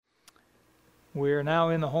We're now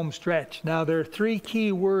in the home stretch. Now there are three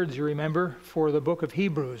key words, you remember, for the book of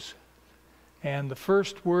Hebrews. And the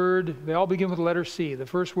first word, they all begin with the letter C. The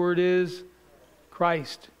first word is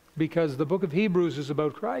Christ, because the book of Hebrews is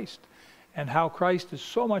about Christ and how Christ is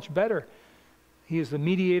so much better. He is the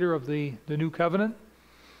mediator of the new covenant.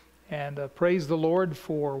 And praise the Lord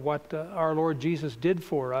for what our Lord Jesus did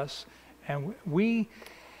for us. And we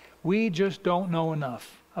just don't know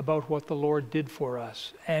enough about what the Lord did for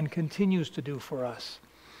us and continues to do for us.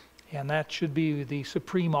 And that should be the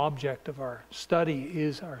supreme object of our study,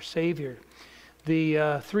 is our Savior.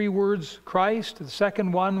 The three words, Christ. The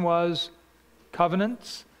second one was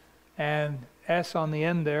covenants, and S on the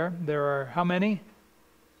end there. There are how many?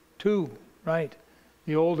 Two, right?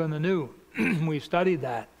 The old and the new. We've studied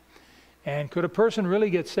that. And could a person really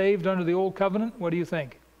get saved under the old covenant? What do you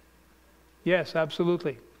think? Yes,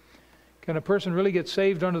 absolutely. Can a person really get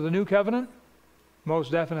saved under the new covenant?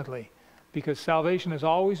 Most definitely, because salvation has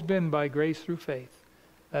always been by grace through faith.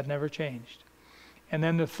 That never changed. And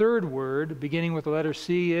then the third word, beginning with the letter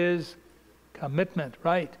C, is commitment,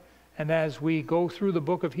 right? And as we go through the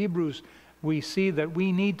book of Hebrews, we see that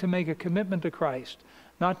we need to make a commitment to Christ.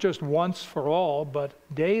 Not just once for all, but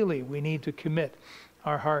daily we need to commit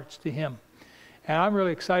our hearts to Him. And I'm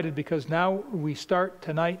really excited because now we start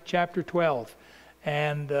tonight chapter 12.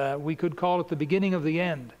 And we could call it the beginning of the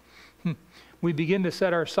end. We begin to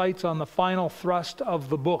set our sights on the final thrust of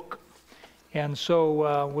the book. And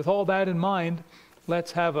so with all that in mind,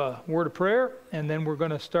 let's have a word of prayer, and then we're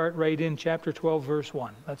going to start right in chapter 12, verse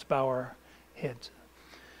 1. Let's bow our heads.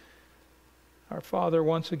 Our Father,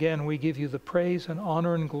 once again, we give you the praise and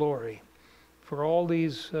honor and glory for all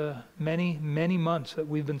these many, many months that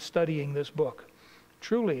we've been studying this book.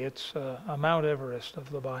 Truly, it's a Mount Everest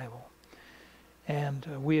of the Bible. And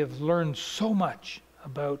we have learned so much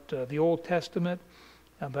about the Old Testament,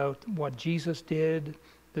 about what Jesus did,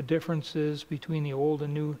 the differences between the Old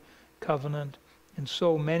and New Covenant, and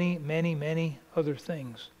so many, many, many other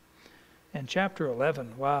things. And chapter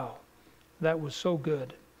 11, wow, that was so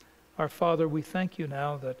good. Our Father, we thank you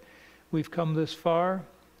now that we've come this far,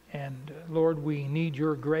 and Lord, we need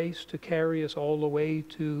your grace to carry us all the way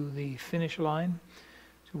to the finish line,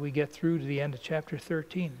 till we get through to the end of chapter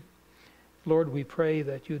 13. Lord, we pray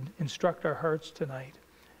that you'd instruct our hearts tonight.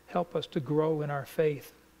 Help us to grow in our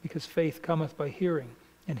faith, because faith cometh by hearing,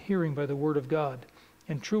 and hearing by the word of God.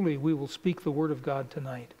 And truly, we will speak the word of God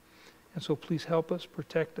tonight. And so please help us,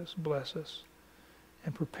 protect us, bless us,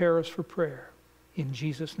 and prepare us for prayer. In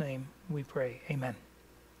Jesus' name we pray. Amen.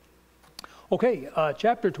 Okay,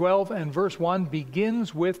 chapter 12 and verse 1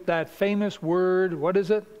 begins with that famous word, what is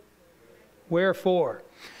it? Wherefore.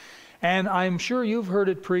 And I'm sure you've heard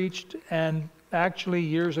it preached, and actually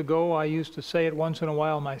years ago I used to say it once in a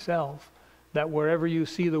while myself, that wherever you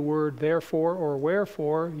see the word therefore or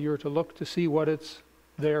wherefore, you're to look to see what it's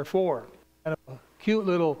there for. And a cute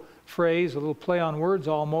little phrase, a little play on words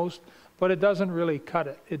almost, but it doesn't really cut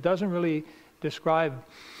it. It doesn't really describe.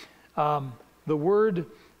 The word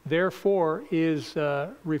therefore is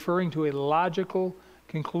referring to a logical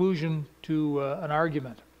conclusion to an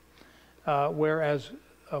argument, whereas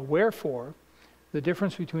wherefore, the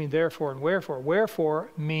difference between therefore and wherefore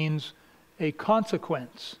means a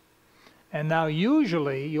consequence. And now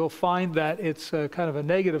usually you'll find that it's kind of a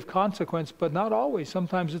negative consequence, but not always.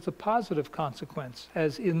 Sometimes it's a positive consequence,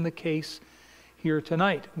 as in the case here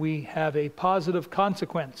tonight. We have a positive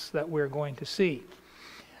consequence that we're going to see.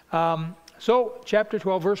 So chapter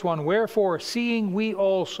 12, verse 1, wherefore, seeing we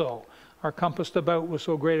also are compassed about with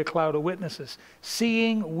so great a cloud of witnesses.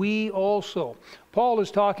 Seeing we also. Paul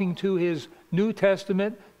is talking to his New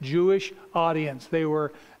Testament Jewish audience. They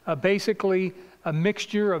were basically a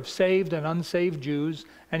mixture of saved and unsaved Jews,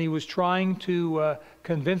 and he was trying to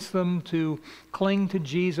convince them to cling to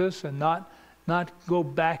Jesus and not go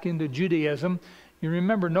back into Judaism. You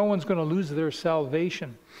remember, no one's going to lose their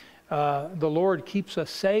salvation. The Lord keeps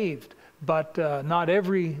us saved. But not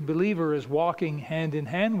every believer is walking hand in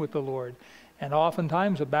hand with the Lord. And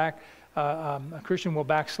oftentimes a Christian will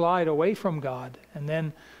backslide away from God. And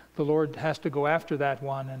then the Lord has to go after that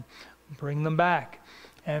one and bring them back.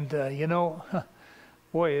 And,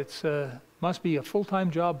 boy, it's must be a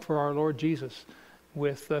full-time job for our Lord Jesus,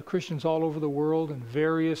 with Christians all over the world in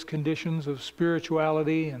various conditions of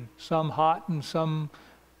spirituality, and some hot and some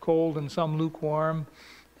cold and some lukewarm.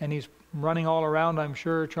 And he's running all around, I'm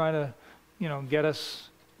sure, trying to get us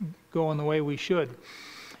going the way we should.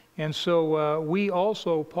 And so we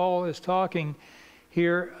also, Paul is talking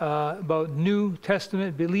here about New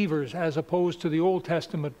Testament believers as opposed to the Old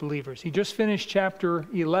Testament believers. He just finished chapter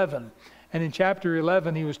 11. And in chapter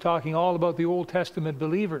 11, he was talking all about the Old Testament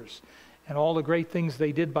believers. and all the great things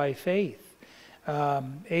they did by faith.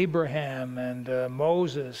 Abraham and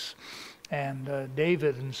Moses and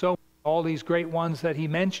David and so on, all these great ones that he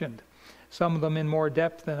mentioned, some of them in more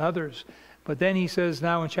depth than others. But then he says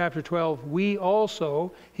now in chapter 12, we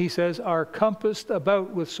also, he says, are compassed about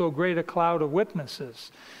with so great a cloud of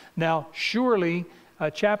witnesses. Now, surely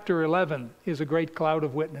chapter 11 is a great cloud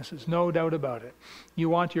of witnesses, no doubt about it. You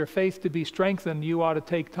want your faith to be strengthened, you ought to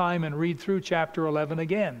take time and read through chapter 11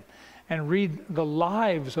 again and read the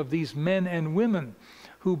lives of these men and women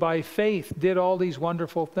who by faith did all these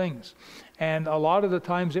wonderful things. And a lot of the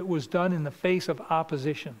times it was done in the face of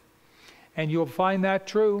opposition. And you'll find that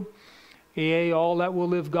true. Yea, all that will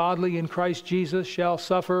live godly in Christ Jesus shall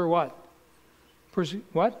suffer what?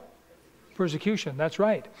 Persecution, that's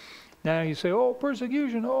right. Now you say, oh,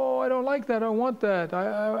 persecution, oh, I don't like that, I don't want that.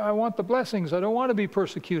 I want the blessings, I don't want to be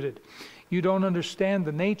persecuted. You don't understand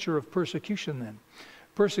the nature of persecution then.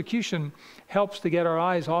 Persecution helps to get our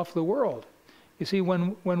eyes off the world. You see,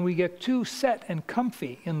 when we get too set and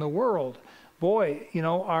comfy in the world, boy,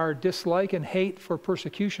 our dislike and hate for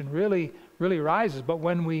persecution really rises. But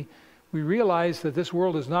when we realize that this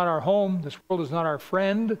world is not our home, this world is not our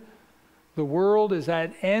friend, the world is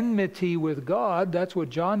at enmity with God. That's what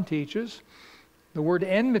John teaches. The word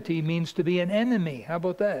enmity means to be an enemy. How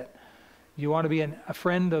about that? You want to be a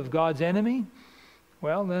friend of God's enemy?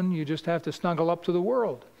 Well, then you just have to snuggle up to the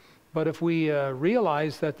world. But if we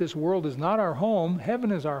realize that this world is not our home,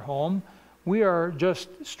 heaven is our home, we are just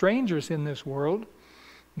strangers in this world,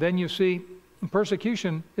 then you see,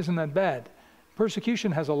 persecution isn't that bad.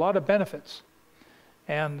 Persecution has a lot of benefits.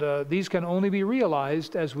 And these can only be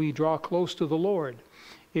realized as we draw close to the Lord.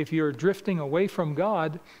 If you're drifting away from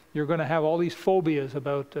God, you're going to have all these phobias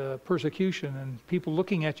about persecution and people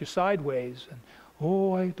looking at you sideways. And,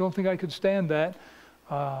 oh, I don't think I could stand that.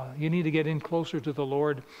 You need to get in closer to the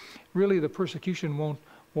Lord. Really, the persecution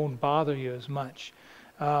won't bother you as much.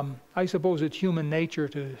 I suppose it's human nature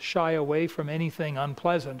to shy away from anything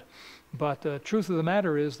unpleasant. But the truth of the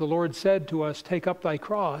matter is, the Lord said to us, take up thy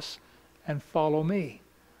cross and follow me.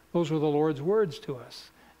 Those were the Lord's words to us.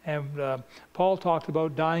 And Paul talked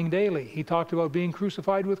about dying daily. He talked about being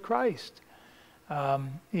crucified with Christ.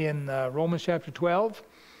 In Romans chapter 12,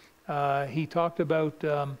 he talked about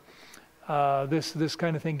this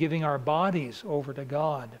kind of thing, giving our bodies over to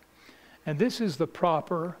God. And this is the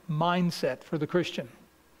proper mindset for the Christian.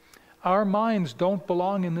 Our minds don't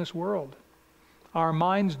belong in this world. Our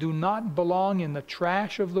minds do not belong in the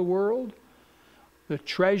trash of the world, the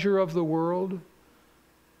treasure of the world,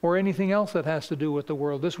 or anything else that has to do with the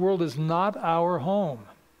world. This world is not our home.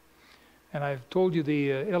 And I've told you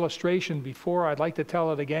the illustration before. I'd like to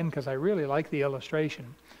tell it again because I really like the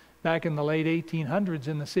illustration. Back in the late 1800s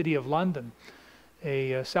in the city of London,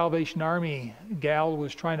 a Salvation Army gal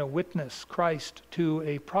was trying to witness Christ to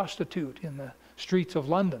a prostitute in the streets of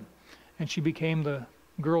London. And she became the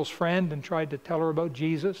girl's friend and tried to tell her about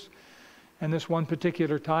Jesus. And this one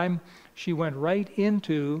particular time, she went right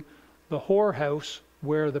into the whorehouse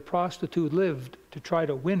where the prostitute lived to try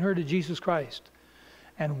to win her to Jesus Christ.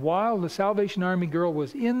 And while the Salvation Army girl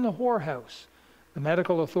was in the whorehouse, the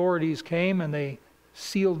medical authorities came and they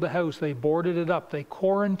sealed the house. They boarded it up. They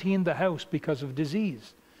quarantined the house because of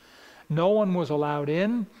disease. No one was allowed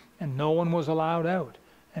in and no one was allowed out.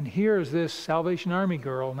 And here's this Salvation Army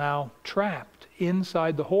girl now trapped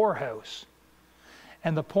inside the whorehouse.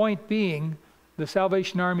 And the point being, the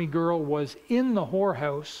Salvation Army girl was in the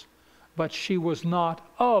whorehouse, but she was not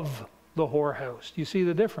of the whorehouse. Do you see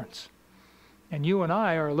the difference? And you and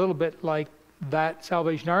I are a little bit like that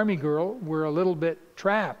Salvation Army girl. We're a little bit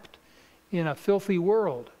trapped in a filthy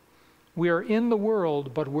world. We are in the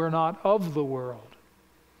world, but we're not of the world.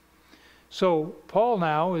 So Paul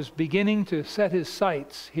now is beginning to set his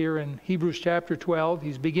sights here in Hebrews chapter 12.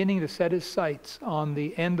 He's beginning to set his sights on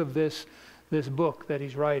the end of this book that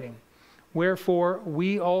he's writing. Wherefore,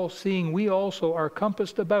 we also are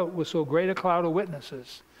compassed about with so great a cloud of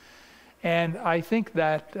witnesses. And I think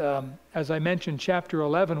that, as I mentioned, chapter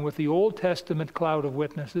 11 with the Old Testament cloud of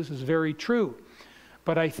witnesses is very true.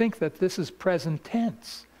 But I think that this is present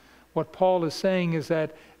tense. What Paul is saying is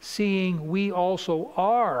that seeing we also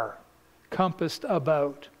are compassed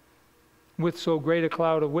about with so great a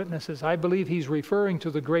cloud of witnesses. I believe he's referring to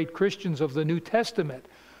the great Christians of the New Testament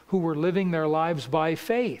who were living their lives by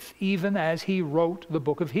faith, even as he wrote the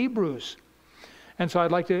book of Hebrews. And so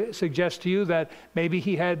I'd like to suggest to you that maybe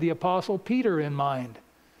he had the Apostle Peter in mind,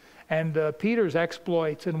 and Peter's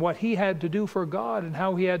exploits and what he had to do for God and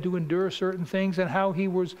how he had to endure certain things and how he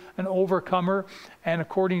was an overcomer. And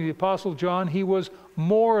according to the Apostle John, he was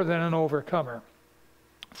more than an overcomer.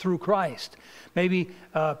 through Christ. Maybe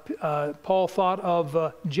Paul thought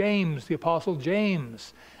of James, the Apostle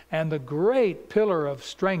James, and the great pillar of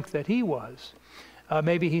strength that he was.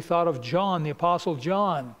 Maybe he thought of John, the Apostle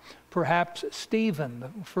John, perhaps Stephen,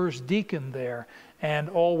 the first deacon there, and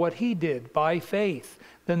all what he did by faith.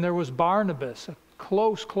 Then there was Barnabas, a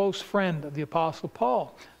close friend of the Apostle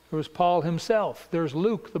Paul. There was Paul himself. There's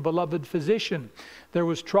Luke, the beloved physician. There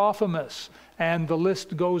was Trophimus, and the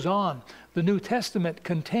list goes on. The New Testament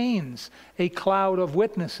contains a cloud of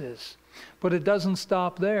witnesses, but it doesn't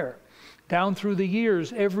stop there. Down through the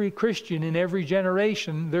years, every Christian in every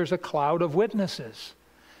generation, there's a cloud of witnesses.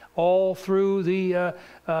 All through the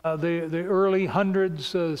early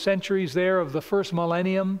hundreds, centuries there of the first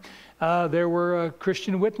millennium, there were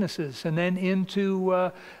Christian witnesses. And then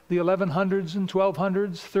into the 1100s and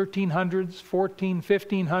 1200s, 1300s,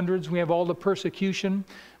 1500s, we have all the persecution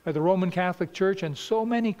by the Roman Catholic Church, and so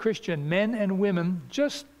many Christian men and women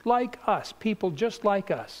just like us, people just like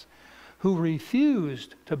us, who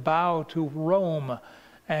refused to bow to Rome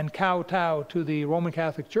and kowtow to the Roman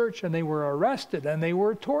Catholic Church, and they were arrested and they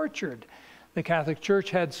were tortured. The Catholic Church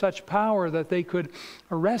had such power that they could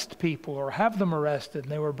arrest people or have them arrested,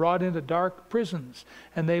 and they were brought into dark prisons,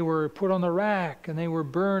 and they were put on the rack, and they were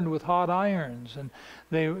burned with hot irons, and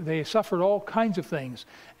they suffered all kinds of things.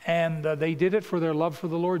 And they did it for their love for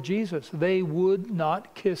the Lord Jesus. They would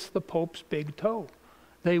not kiss the Pope's big toe.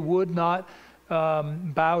 They would not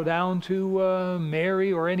bow down to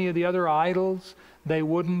Mary or any of the other idols. They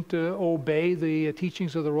wouldn't obey the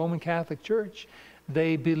teachings of the Roman Catholic Church.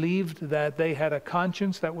 They believed that they had a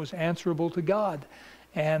conscience that was answerable to God.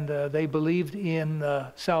 And they believed in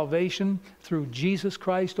salvation through Jesus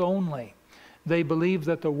Christ only. They believed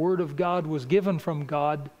that the Word of God was given from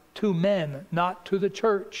God to men, not to the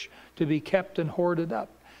church, to be kept and hoarded up.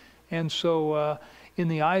 And so in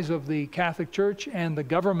the eyes of the Catholic Church and the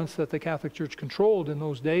governments that the Catholic Church controlled in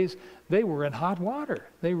those days, they were in hot water.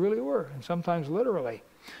 They really were, and sometimes literally.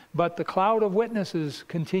 But the cloud of witnesses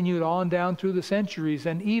continued on down through the centuries,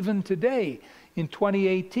 and even today, in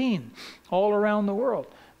 2018, all around the world,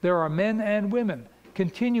 there are men and women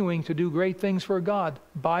continuing to do great things for God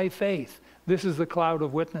by faith. This is the cloud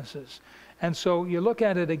of witnesses. And so you look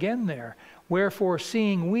at it again there. Wherefore,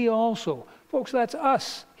 seeing we also, folks, that's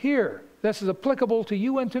us here. This is applicable to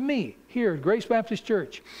you and to me here at Grace Baptist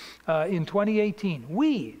Church in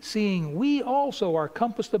 2018. Seeing we also are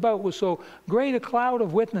compassed about with so great a cloud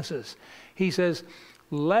of witnesses, he says,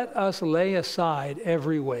 let us lay aside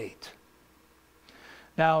every weight.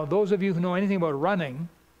 Now, those of you who know anything about running,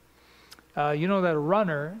 you know that a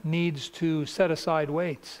runner needs to set aside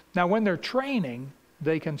weights. Now, when they're training,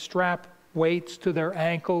 they can strap weights to their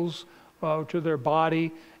ankles, to their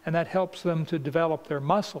body, and that helps them to develop their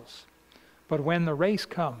muscles. But when the race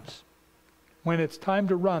comes, when it's time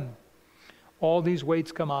to run, all these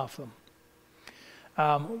weights come off them.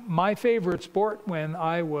 My favorite sport when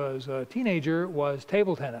I was a teenager was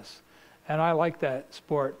table tennis, and I liked that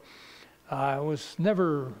sport. I was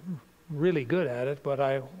never really good at it, but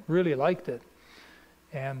I really liked it.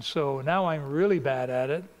 And so now I'm really bad at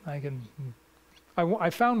it. I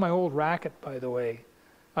found my old racket, by the way.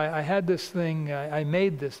 I had this thing, I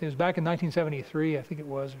made this. It was back in 1973, I think it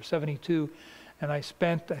was, or 72. And I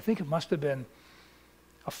spent, I think it must have been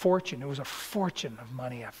a fortune. It was a fortune of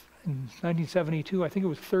money. In 1972, I think it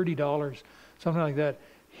was $30, something like that.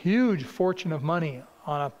 Huge fortune of money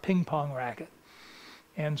on a ping pong racket.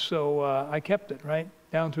 And so I kept it, right,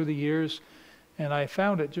 down through the years. And I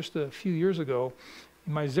found it just a few years ago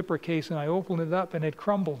in my zipper case, and I opened it up, and it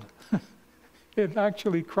crumbled. It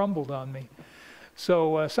actually crumbled on me.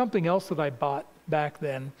 So something else that I bought back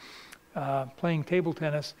then, playing table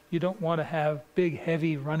tennis, you don't want to have big,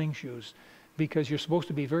 heavy running shoes because you're supposed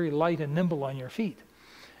to be very light and nimble on your feet.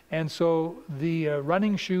 And so the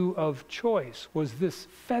running shoe of choice was this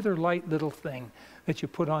feather-light little thing that you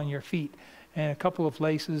put on your feet, and a couple of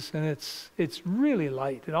laces, and it's really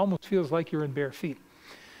light. It almost feels like you're in bare feet.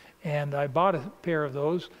 And I bought a pair of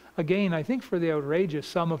those, again, I think for the outrageous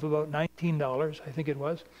sum of about $19, I think it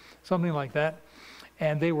was, something like that.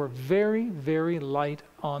 And they were very, very light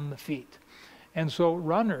on the feet. And so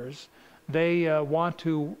runners, they want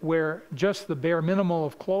to wear just the bare minimal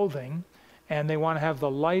of clothing, and they want to have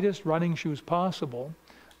the lightest running shoes possible.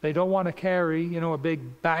 They don't want to carry, a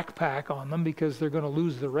big backpack on them because they're going to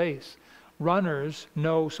lose the race. Runners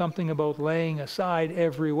know something about laying aside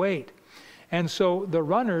every weight. And so the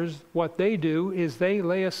runners, what they do is they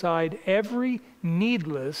lay aside every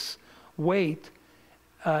needless weight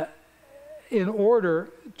in order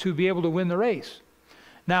to be able to win the race.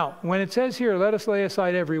 Now, when it says here, let us lay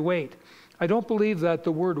aside every weight, I don't believe that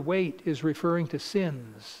the word weight is referring to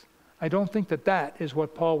sins. I don't think that that is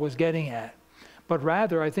what Paul was getting at. But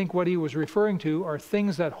rather, I think what he was referring to are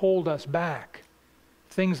things that hold us back.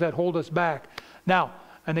 Things that hold us back. Now,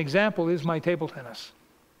 an example is my table tennis.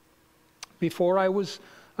 Before I was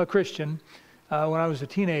a Christian, when I was a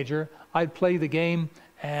teenager, I'd play the game,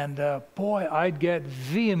 and boy, I'd get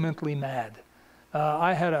vehemently mad.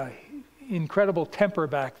 I had an incredible temper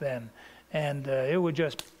back then, and it would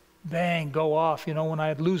just bang, go off, when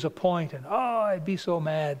I'd lose a point, and I'd be so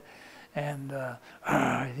mad, and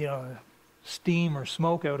steam or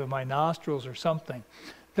smoke out of my nostrils or something.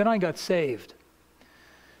 Then I got saved.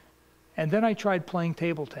 And then I tried playing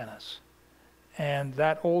table tennis. And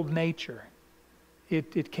that old nature,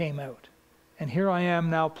 it came out. And here I am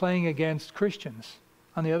now playing against Christians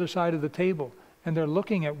on the other side of the table. And they're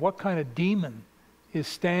looking at what kind of demon is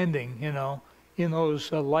standing, in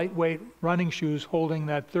those lightweight running shoes holding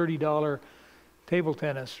that $30 table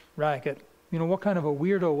tennis racket. What kind of a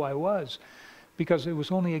weirdo I was. Because it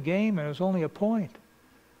was only a game and it was only a point.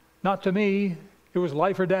 Not to me, it was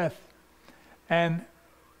life or death. And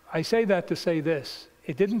I say that to say this.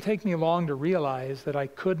 It didn't take me long to realize that I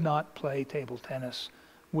could not play table tennis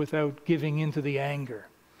without giving into the anger.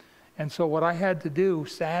 And so what I had to do,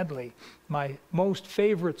 sadly, my most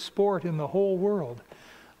favorite sport in the whole world,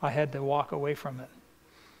 I had to walk away from it.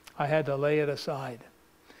 I had to lay it aside.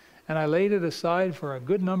 And I laid it aside for a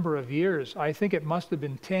good number of years. I think it must have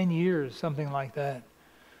been 10 years, something like that.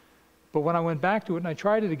 But when I went back to it and I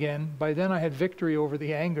tried it again, by then I had victory over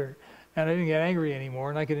the anger. And I didn't get angry anymore,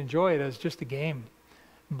 and I could enjoy it as just a game.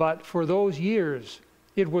 But for those years,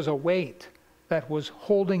 it was a weight that was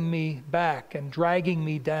holding me back and dragging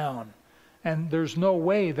me down. And there's no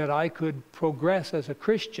way that I could progress as a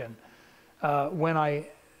Christian when I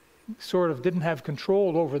sort of didn't have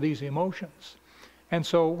control over these emotions. And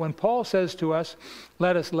so when Paul says to us,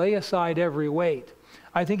 let us lay aside every weight,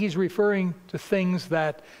 I think he's referring to things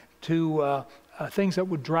that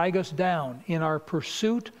would drag us down in our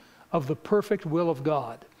pursuit of the perfect will of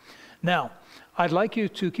God. Now, I'd like you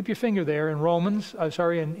to keep your finger there in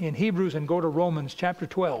Hebrews, and go to Romans chapter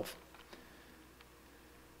 12.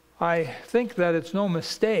 I think that it's no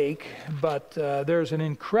mistake, but there's an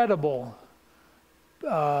incredible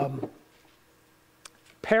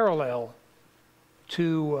parallel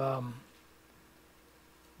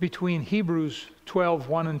between Hebrews 12,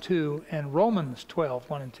 1 and 2 and Romans 12,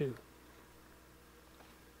 1 and 2.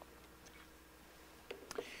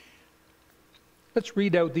 Let's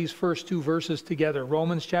read out these first two verses together.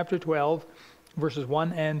 Romans chapter 12, verses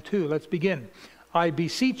 1 and 2. Let's begin. I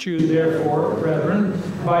beseech you, therefore, brethren,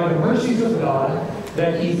 by the mercies of God,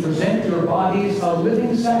 that ye present your bodies a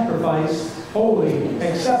living sacrifice, holy,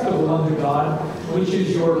 acceptable unto God, which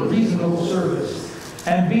is your reasonable service.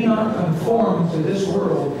 And be not conformed to this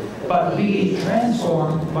world, but be ye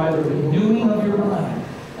transformed by the renewing of your mind,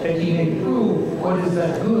 that ye may prove what is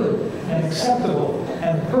that good and acceptable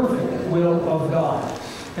and perfect will of God.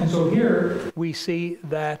 And so here we see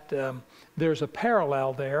that there's a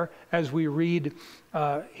parallel there as we read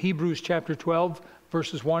Hebrews chapter 12,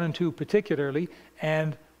 verses 1 and 2 particularly,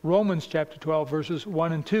 and Romans chapter 12, verses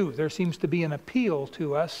 1 and 2. There seems to be an appeal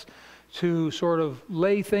to us to sort of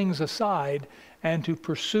lay things aside and to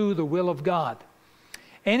pursue the will of God.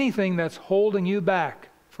 Anything that's holding you back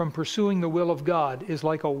from pursuing the will of God is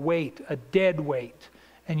like a weight, a dead weight,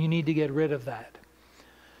 and you need to get rid of that.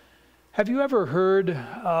 Have you ever heard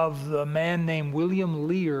of the man named William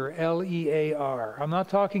Lear, L-E-A-R? I'm not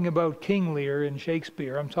talking about King Lear in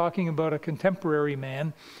Shakespeare. I'm talking about a contemporary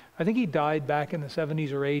man. I think he died back in the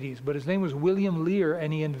 70s or 80s, but his name was William Lear,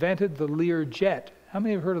 and he invented the Lear jet. How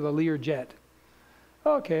many have heard of the Lear jet?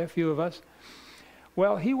 Okay, a few of us.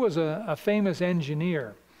 Well, he was a famous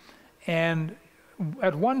engineer, and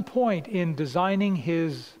at one point in designing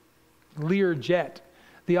his Lear jet,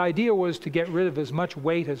 the idea was to get rid of as much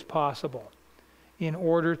weight as possible in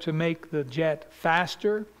order to make the jet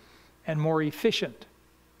faster and more efficient.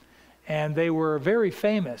 And they were very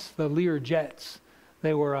famous, the Lear jets.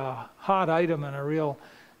 They were a hot item and a real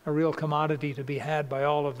commodity to be had by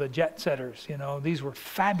all of the jet setters. These were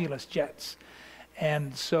fabulous jets.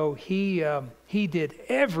 And so he did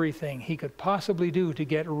everything he could possibly do to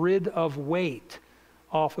get rid of weight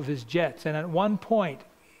off of his jets. And at one point,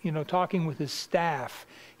 talking with his staff,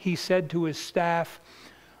 he said to his staff,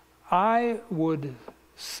 I would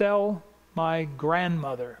sell my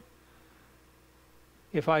grandmother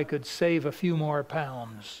if I could save a few more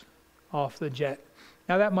pounds off the jet.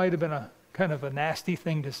 Now that might have been a kind of a nasty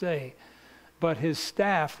thing to say, but his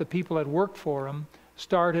staff, the people that worked for him,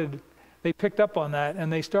 they picked up on that,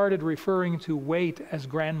 and they started referring to weight as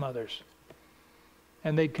grandmothers.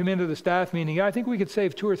 And they'd come into the staff meeting, I think we could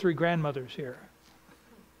save 2 or 3 grandmothers here.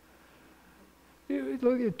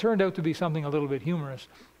 It turned out to be something a little bit humorous.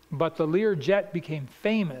 But the Learjet became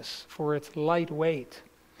famous for its light weight.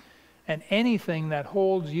 And anything that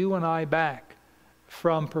holds you and I back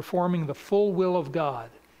from performing the full will of God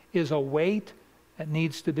is a weight that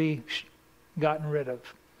needs to be gotten rid of.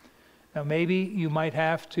 Now maybe you might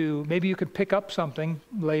have to, maybe you could pick up something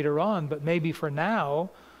later on, but maybe for now,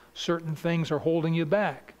 certain things are holding you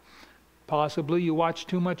back. Possibly you watch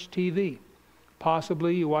too much TV.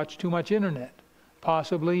 Possibly you watch too much internet.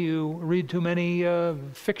 Possibly you read too many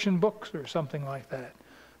fiction books or something like that.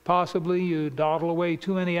 Possibly you dawdle away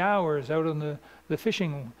too many hours out on the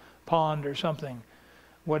fishing pond or something.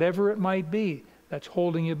 Whatever it might be that's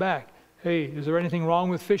holding you back. Hey, is there anything wrong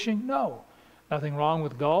with fishing? No. Nothing wrong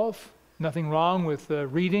with golf. Nothing wrong with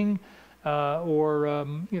reading or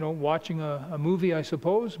watching a movie, I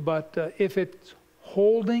suppose. But if it's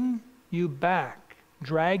holding you back,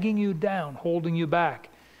 dragging you down, holding you back,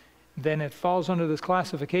 then it falls under this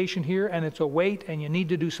classification here, and it's a weight, and you need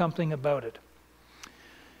to do something about it.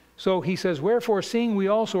 So he says, wherefore, seeing we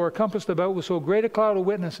also are compassed about with so great a cloud of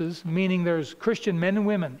witnesses, meaning there's Christian men and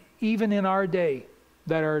women, even in our day,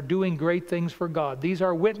 that are doing great things for God. These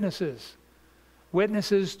are witnesses.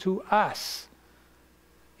 Witnesses to us,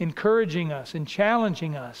 encouraging us and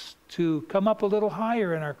challenging us to come up a little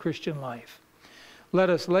higher in our Christian life. Let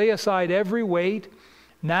us lay aside every weight.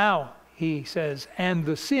 Now, he says, and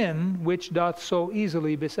the sin which doth so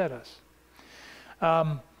easily beset us.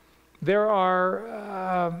 There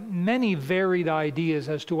are many varied ideas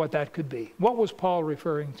as to what that could be. What was Paul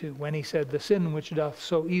referring to when he said, the sin which doth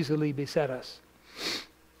so easily beset us?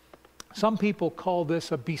 Some people call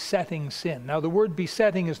this a besetting sin. Now, the word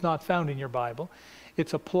besetting is not found in your Bible.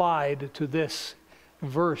 It's applied to this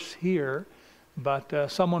verse here.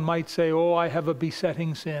 But someone might say, oh, I have a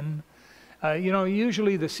besetting sin.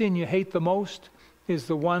 Usually the sin you hate the most is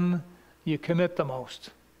the one you commit the most.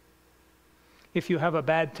 If you have a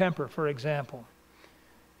bad temper, for example,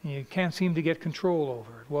 you can't seem to get control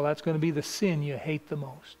over it, well, that's going to be the sin you hate the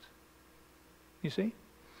most. You see?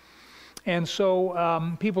 And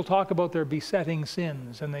so people talk about their besetting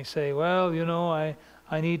sins, and they say, well,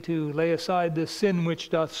 I need to lay aside this sin which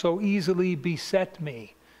doth so easily beset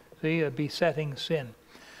me. See, a besetting sin.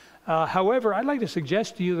 However, I'd like to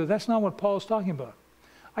suggest to you that that's not what Paul is talking about.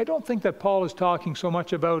 I don't think that Paul is talking so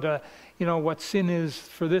much about, what sin is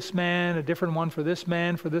for this man, a different one for this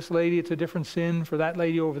man, for this lady, it's a different sin, for that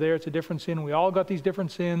lady over there, it's a different sin. We all got these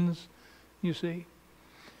different sins, you see.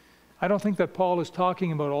 I don't think that Paul is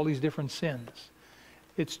talking about all these different sins.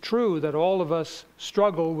 It's true that all of us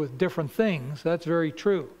struggle with different things. That's very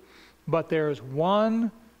true. But there's one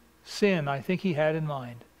sin I think he had in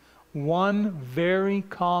mind. One very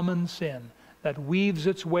common sin that weaves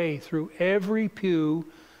its way through every pew,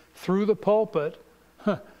 through the pulpit,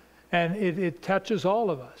 and it touches all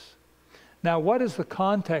of us. Now, what is the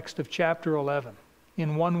context of chapter 11?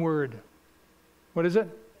 In one word. What is it?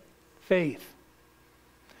 Faith.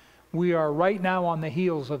 We are right now on the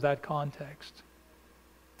heels of that context.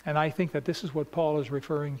 And I think that this is what Paul is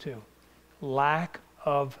referring to. Lack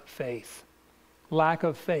of faith. Lack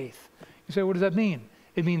of faith. You say, what does that mean?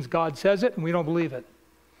 It means God says it and we don't believe it.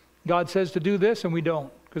 God says to do this and we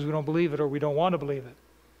don't, because we don't believe it or we don't want to believe it.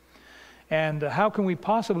 And how can we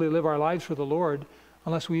possibly live our lives for the Lord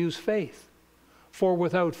unless we use faith? For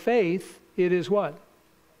without faith, it is what?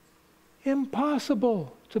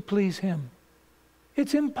 Impossible to please Him.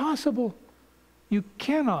 It's impossible.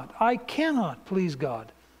 I cannot please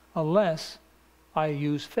God unless I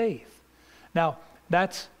use faith. Now,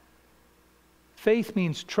 faith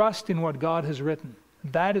means trust in what God has written.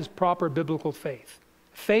 That is proper biblical faith.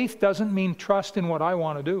 Faith doesn't mean trust in what I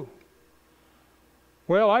want to do.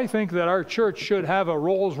 Well, I think that our church should have a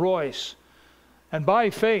Rolls Royce, and by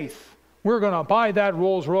faith, we're going to buy that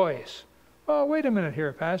Rolls Royce. Oh, wait a minute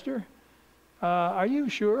here, Pastor. Are you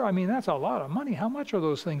sure? I mean, that's a lot of money. How much are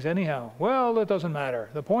those things anyhow? Well, it doesn't matter.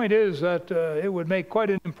 The point is that it would make quite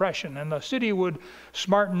an impression, and the city would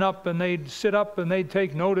smarten up, and they'd sit up, and they'd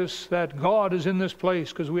take notice that God is in this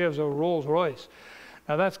place because we have a Rolls Royce.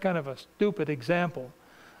 Now, that's kind of a stupid example,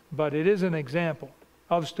 but it is an example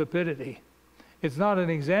of stupidity. It's not an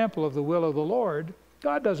example of the will of the Lord.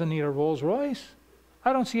 God doesn't need a Rolls Royce.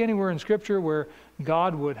 I don't see anywhere in Scripture where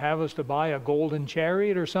God would have us to buy a golden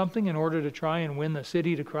chariot or something in order to try and win the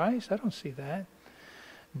city to Christ. I don't see that.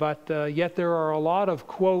 But yet there are a lot of,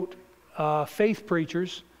 quote, faith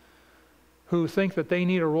preachers who think that they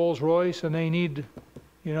need a Rolls Royce and they need,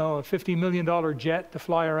 a $50 million jet to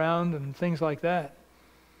fly around and things like that.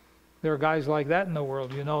 There are guys like that in the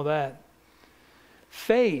world, you know that.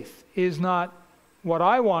 Faith is not what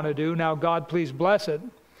I want to do. Now, God, please bless it.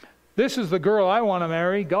 This is the girl I want to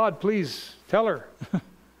marry. God, please tell her.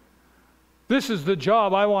 This is the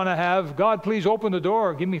job I want to have. God, please open the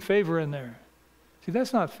door. Give me favor in there. See,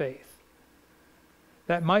 that's not faith.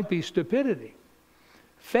 That might be stupidity.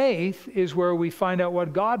 Faith is where we find out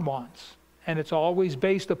what God wants, and it's always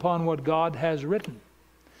based upon what God has written.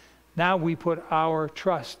 Now we put our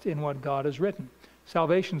trust in what God has written.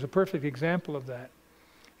 Salvation is a perfect example of that.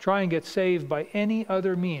 Try and get saved by any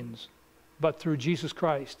other means but through Jesus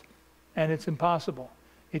Christ, and it's impossible.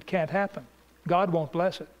 It can't happen. God won't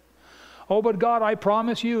bless it. Oh, but God, I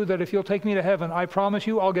promise you that if you'll take me to heaven, I promise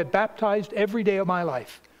you I'll get baptized every day of my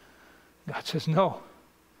life. God says, no.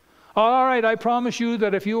 All right, I promise you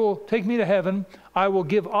that if you will take me to heaven, I will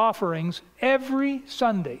give offerings every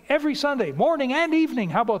Sunday, morning and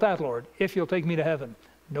evening. How about that, Lord, if you'll take me to heaven?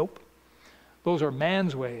 Nope. Those are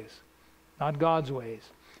man's ways, not God's ways.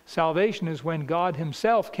 Salvation is when God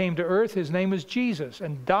himself came to earth. His name is Jesus,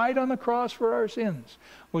 and died on the cross for our sins,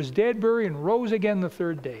 was dead, buried, and rose again the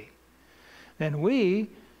third day. Then we,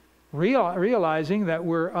 realizing that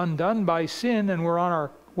we're undone by sin and we're on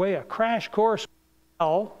our way a crash course,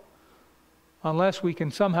 unless we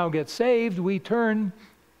can somehow get saved, we turn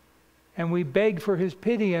and we beg for his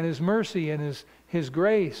pity and his mercy and his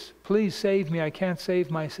grace. Please save me. I can't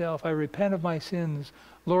save myself. I repent of my sins.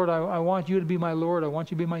 Lord, I want you to be my Lord. I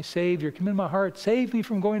want you to be my Savior. Come in my heart. Save me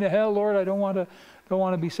from going to hell, Lord. I don't want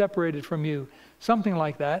to be separated from you. Something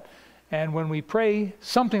like that. And when we pray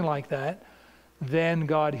something like that, then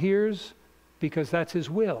God hears, because that's his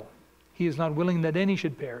will. He is not willing that any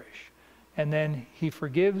should perish. And then he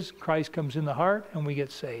forgives, Christ comes in the heart, and we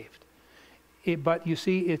get saved. But you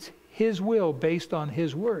see, it's his will based on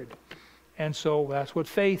his word. And so that's what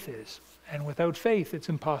faith is. And without faith, it's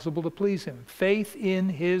impossible to please him. Faith in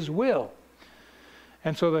his will.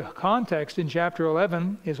 And so the context in chapter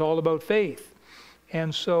 11 is all about faith.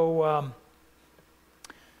 And so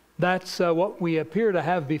that's what we appear to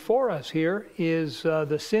have before us here is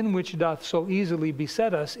the sin which doth so easily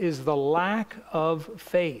beset us is the lack of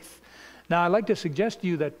faith. Now, I'd like to suggest to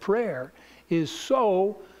you that prayer is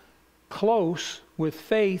so close with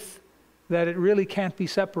faith that it really can't be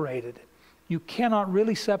separated. You cannot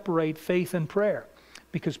really separate faith and prayer,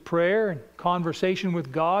 because prayer and conversation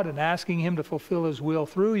with God and asking him to fulfill his will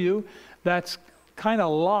through you, that's kind of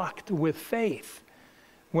locked with faith.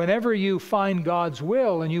 Whenever you find God's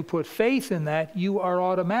will and you put faith in that, you are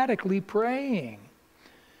automatically praying.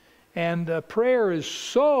 And prayer is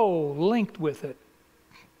so linked with it.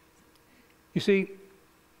 You see,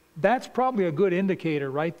 that's probably a good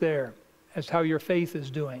indicator right there as to how your faith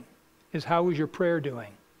is doing, is how is your prayer doing.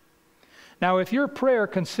 Now, if your prayer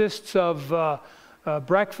consists of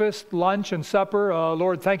breakfast, lunch, and supper,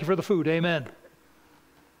 Lord, thank you for the food, amen.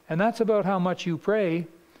 And that's about how much you pray,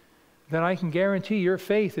 then I can guarantee your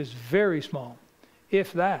faith is very small,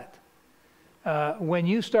 if that. When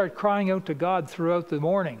you start crying out to God throughout the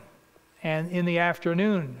morning and in the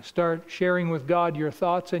afternoon, start sharing with God your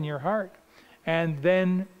thoughts and your heart, and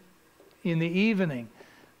then in the evening,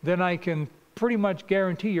 then I can pretty much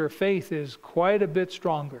guarantee your faith is quite a bit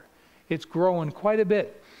stronger. It's growing quite a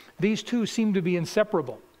bit. These two seem to be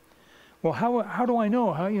inseparable. Well, how do I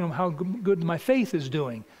know how good my faith is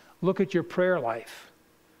doing? Look at your prayer life.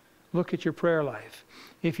 Look at your prayer life.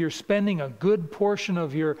 If you're spending a good portion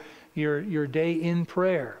of your day in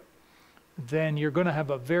prayer, then you're going to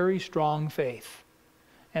have a very strong faith.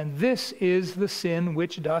 And this is the sin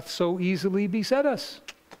which doth so easily beset us.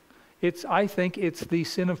 I think it's the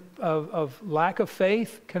sin of lack of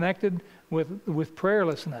faith connected with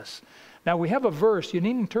prayerlessness. Now we have a verse, you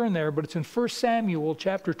needn't turn there, but it's in 1 Samuel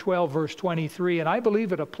chapter 12, verse 23, and I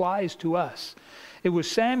believe it applies to us. It was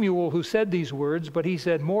Samuel who said these words, but he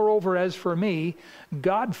said, "Moreover, as for me,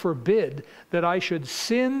 God forbid that I should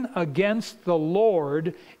sin against the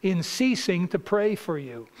Lord in ceasing to pray for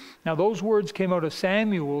you." Now those words came out of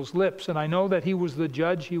Samuel's lips, and I know that he was the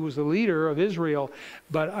judge, he was the leader of Israel,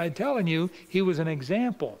 but I'm telling you, he was an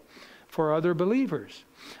example for other believers.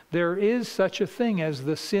 There is such a thing as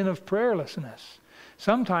the sin of prayerlessness.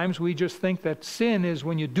 Sometimes we just think that sin is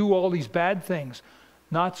when you do all these bad things.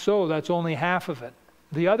 Not so, that's only half of it.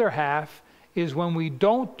 The other half is when we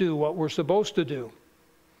don't do what we're supposed to do.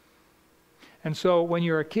 And so when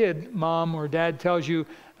you're a kid, mom or dad tells you,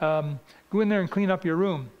 go in there and clean up your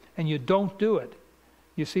room, and you don't do it.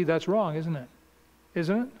 You see, that's wrong, isn't it?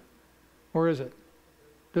 Isn't it? Or is it?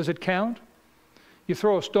 Does it count? You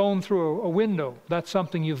throw a stone through a window, that's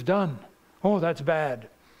something you've done. Oh, that's bad.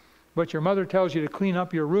 But your mother tells you to clean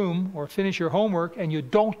up your room or finish your homework, and you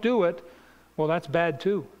don't do it, well, that's bad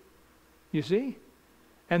too. You see?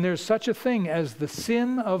 And there's such a thing as the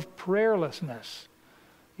sin of prayerlessness.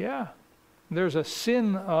 Yeah, there's a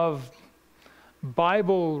sin of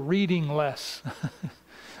Bible reading less.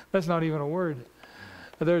 That's not even a word.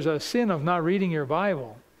 There's a sin of not reading your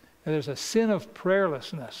Bible. And there's a sin of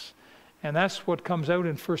prayerlessness. And that's what comes out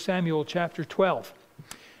in 1 Samuel chapter 12.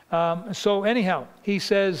 So anyhow, he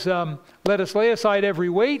says, let us lay aside every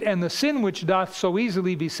weight and the sin which doth so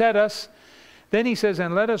easily beset us. Then he says,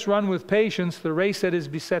 and let us run with patience the race that is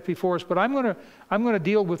beset before us. But I'm going to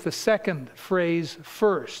deal with the second phrase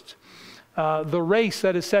first. The race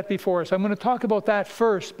that is set before us. I'm going to talk about that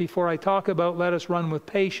first before I talk about let us run with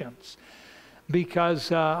patience.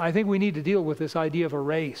 Because I think we need to deal with this idea of a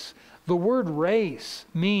race. The word race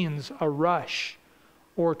means a rush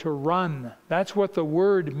or to run. That's what the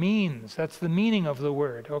word means. That's the meaning of the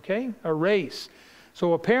word, okay? A race.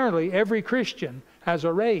 So apparently every Christian has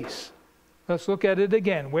a race. Let's look at it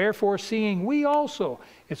again. Wherefore seeing we also.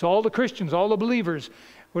 It's all the Christians, all the believers.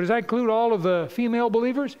 Does that include all of the female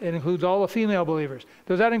believers? It includes all the female believers.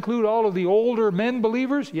 Does that include all of the older men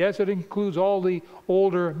believers? Yes, it includes all the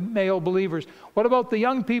older male believers. What about the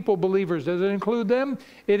young people believers? Does it include them?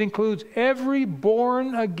 It includes every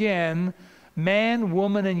born again man,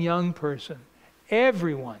 woman, and young person.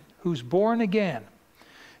 Everyone who's born again.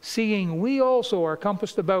 Seeing we also are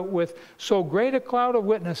compassed about with so great a cloud of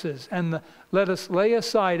witnesses, and let us lay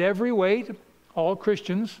aside every weight, all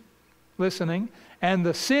Christians listening, and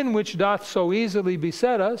the sin which doth so easily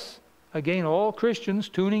beset us, again, all Christians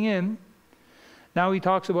tuning in. Now he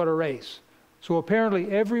talks about a race. So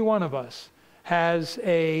apparently every one of us has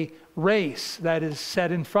a race that is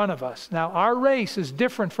set in front of us. Now our race is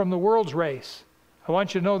different from the world's race. I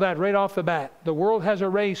want you to know that right off the bat. The world has a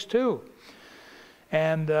race too.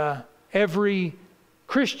 And every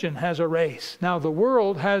Christian has a race. Now the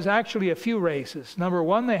world has actually a few races. Number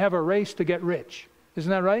one, they have a race to get rich.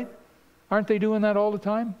 Isn't that right? Aren't they doing that all the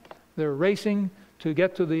time? They're racing to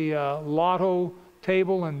get to the lotto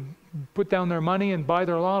table and put down their money and buy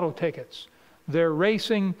their lotto tickets. They're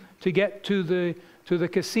racing to get to the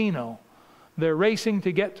casino. They're racing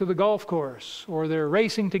to get to the golf course, or they're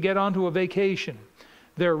racing to get onto a vacation.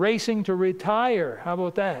 They're racing to retire. How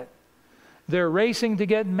about that? They're racing to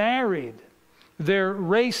get married. They're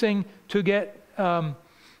racing to get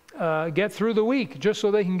through the week just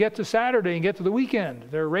so they can get to Saturday and get to the weekend.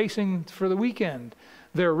 They're racing for the weekend.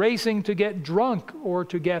 They're racing to get drunk or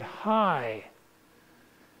to get high.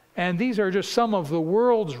 And these are just some of the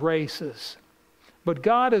world's races. But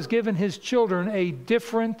God has given His children a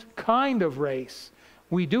different kind of race.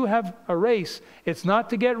 We do have a race. It's not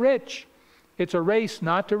to get rich. It's a race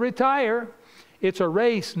not to retire. It's a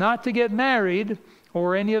race not to get married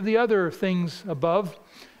or any of the other things above.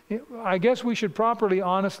 I guess we should properly,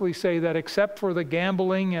 honestly say that except for the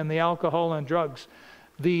gambling and the alcohol and drugs,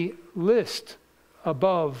 the list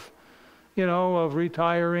above, of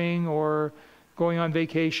retiring or going on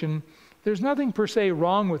vacation, there's nothing per se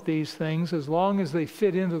wrong with these things as long as they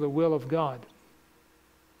fit into the will of God.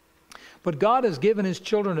 But God has given His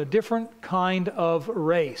children a different kind of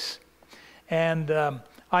race. And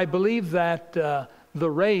I believe that the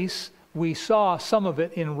race, we saw some of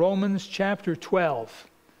it in Romans chapter 12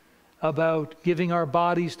 about giving our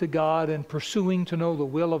bodies to God and pursuing to know the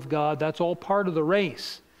will of God. That's all part of the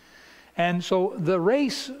race. And so the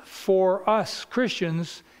race for us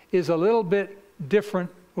Christians is a little bit different.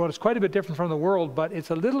 Well, it's quite a bit different from the world, but it's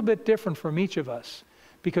a little bit different from each of us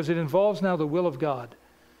because it involves now the will of God.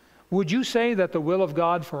 Would you say that the will of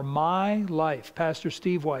God for my life, Pastor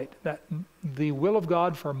Steve White, that the will of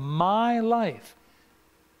God for my life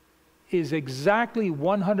is exactly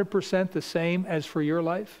 100% the same as for your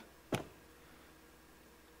life?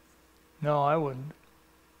 No, I wouldn't.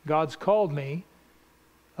 God's called me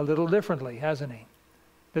a little differently, hasn't He?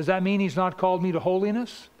 Does that mean He's not called me to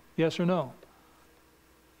holiness? Yes or no?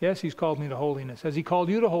 Yes, He's called me to holiness. Has He called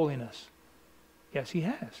you to holiness? Yes, He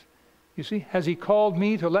has. You see, has He called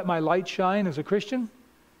me to let my light shine as a Christian?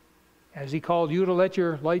 Has He called you to let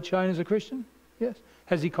your light shine as a Christian? Yes.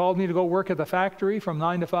 Has He called me to go work at the factory from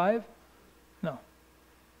 9 to 5? No.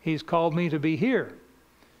 He's called me to be here.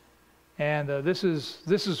 And this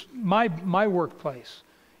is my workplace,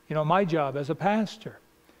 my job as a pastor.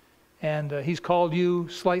 And He's called you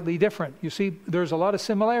slightly different. You see, there's a lot of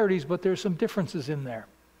similarities, but there's some differences in there.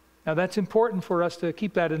 Now that's important for us to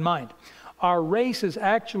keep that in mind. Our race is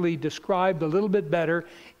actually described a little bit better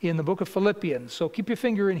in the book of Philippians. So keep your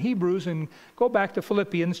finger in Hebrews and go back to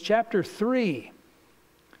Philippians chapter 3.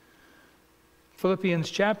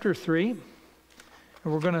 Philippians chapter 3.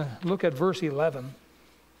 And we're going to look at verse 11.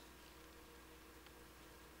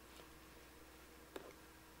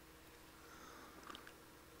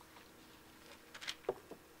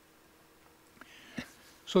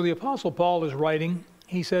 So the Apostle Paul is writing,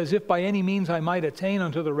 he says, if by any means I might attain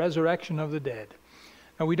unto the resurrection of the dead.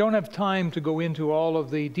 Now we don't have time to go into all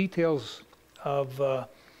of the details of the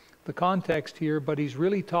context here, but he's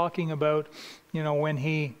really talking about, when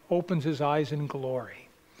he opens his eyes in glory.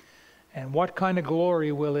 And what kind of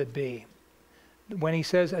glory will it be? When he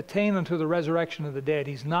says attain unto the resurrection of the dead,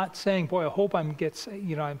 he's not saying, boy, I hope I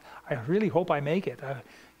really hope I make it.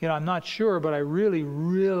 I'm not sure, but I really,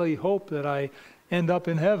 really hope that I end up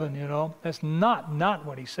in heaven, That's not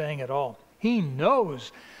what he's saying at all. He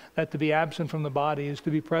knows that to be absent from the body is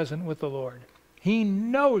to be present with the Lord. He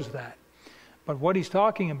knows that. But what he's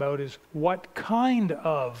talking about is what kind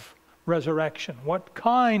of resurrection, what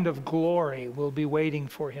kind of glory will be waiting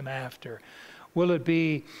for him after. Will it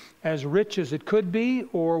be as rich as it could be,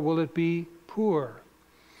 or will it be poor?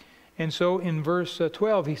 And so in verse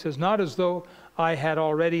 12 he says, not as though I had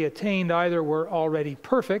already attained, either were already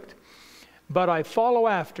perfect, but I follow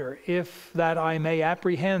after, if that I may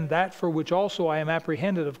apprehend that for which also I am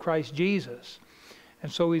apprehended of Christ Jesus.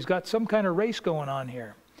 And so he's got some kind of race going on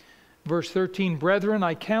here. Verse 13, brethren,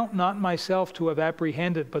 I count not myself to have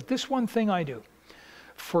apprehended, but this one thing I do,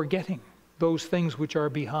 forgetting those things which are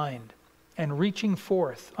behind, and reaching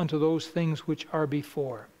forth unto those things which are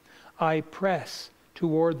before, I press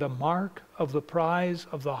toward the mark of the prize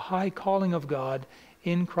of the high calling of God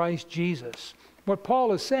in Christ Jesus. What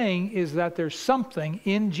Paul is saying is that there's something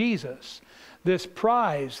in Jesus. This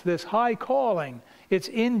prize, this high calling, it's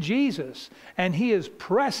in Jesus. And he is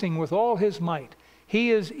pressing with all his might. He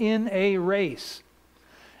is in a race.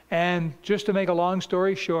 And just to make a long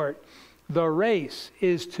story short, the race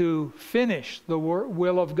is to finish the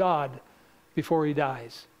will of God before he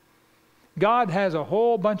dies. God has a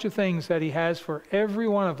whole bunch of things that he has for every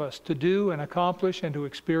one of us to do and accomplish and to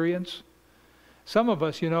experience. Some of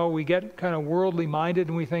us, we get kind of worldly minded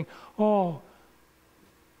and we think, oh,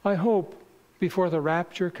 I hope before the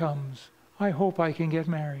rapture comes, I hope I can get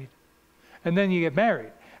married. And then you get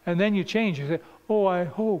married. And then you change. You say, oh, I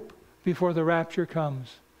hope before the rapture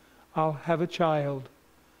comes, I'll have a child.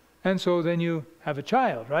 And so then you have a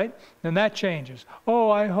child, right? And that changes. Oh,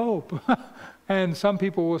 I hope. And some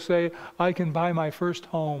people will say, I can buy my first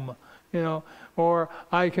home, or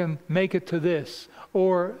I can make it to this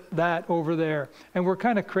or that over there. And we're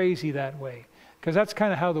kind of crazy that way, because that's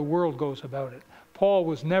kind of how the world goes about it. Paul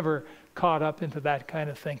was never caught up into that kind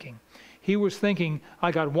of thinking. He was thinking,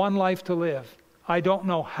 I got one life to live. I don't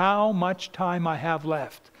know how much time I have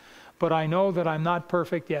left, but I know that I'm not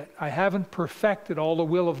perfect yet. I haven't perfected all the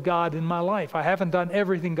will of God in my life. I haven't done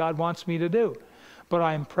everything God wants me to do, but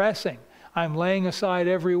I'm pressing. I'm laying aside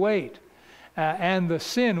every weight and the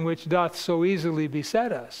sin which doth so easily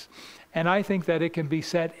beset us. And I think that it can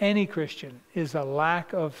beset any Christian, is a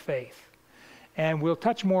lack of faith. And we'll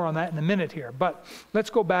touch more on that in a minute here. But let's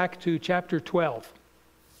go back to chapter 12.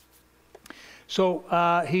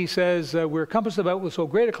 So he says, we're compassed about with so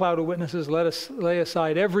great a cloud of witnesses, let us lay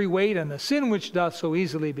aside every weight and the sin which doth so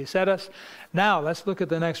easily beset us. Now, let's look at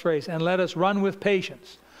the next phrase, and let us run with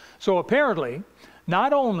patience. So apparently,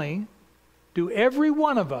 not only do every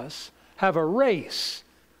one of us have a race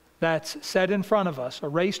that's set in front of us, a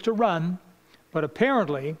race to run, but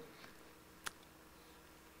apparently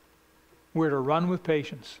we're to run with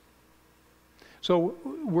patience. So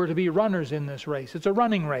we're to be runners in this race. It's a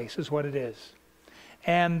running race is what it is.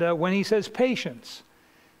 And when he says patience,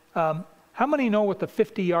 how many know what the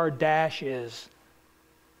 50-yard dash is?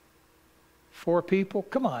 4 people?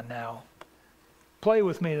 Come on now. Play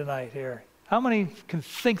with me tonight here. How many can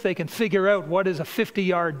think they can figure out what is a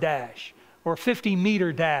 50-yard dash? Or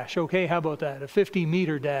 50-meter dash? Okay, how about that? A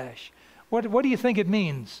 50-meter dash. What do you think it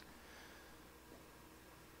means?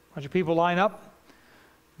 A bunch of people line up.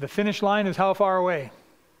 The finish line is how far away?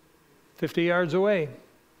 50 yards away.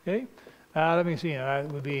 Okay? Let me see.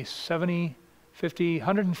 It would be 70, 50,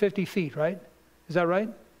 150 feet, right? Is that right?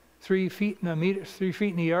 3 feet in a meter, 3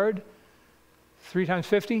 feet in a yard. 3 times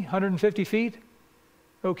 50, 150 feet.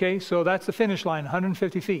 Okay, so that's the finish line,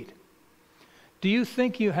 150 feet. Do you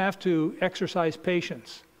think you have to exercise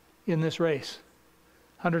patience in this race?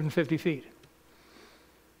 150 feet.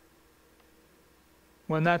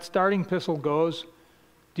 When that starting pistol goes,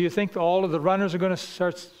 do you think all of the runners are going to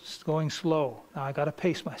start going slow? Now, I got to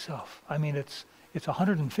pace myself. I mean, it's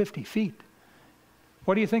 150 feet.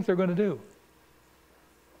 What do you think they're going to do?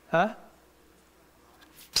 Huh?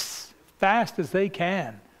 Fast as they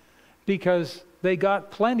can, because they got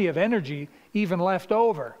plenty of energy even left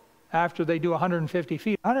over after they do 150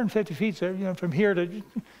 feet. 150 feet, from here to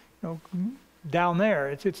down there.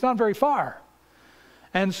 It's not very far.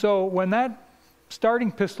 And so when that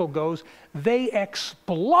starting pistol goes, they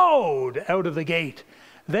explode out of the gate.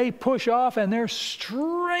 They push off and they're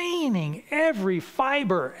straining every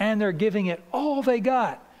fiber and they're giving it all they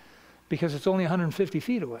got because it's only 150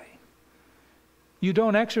 feet away. You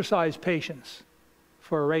don't exercise patience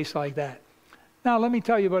for a race like that. Now let me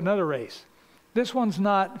tell you about another race. This one's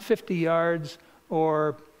not 50 yards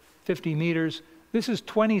or 50 meters. This is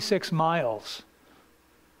 26 miles.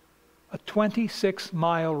 A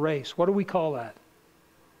 26-mile race. What do we call that?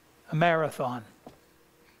 A marathon.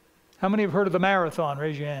 How many have heard of the marathon?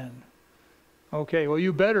 Raise your hand. Okay, well,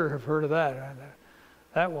 you better have heard of that.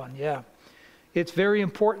 That one, yeah. It's very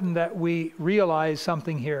important that we realize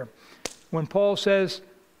something here. When Paul says,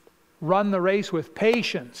 run the race with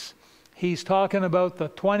patience, he's talking about the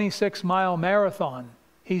 26-mile marathon.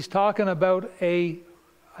 He's talking about a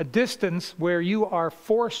distance where you are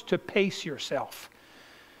forced to pace yourself.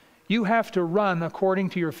 You have to run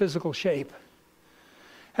according to your physical shape.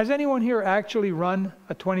 Has anyone here actually run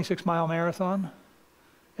a 26-mile marathon?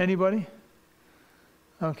 Anybody?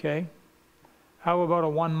 Okay. How about a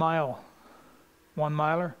 1 mile? 1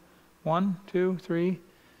 miler? 1, 2, 3?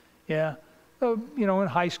 Yeah. In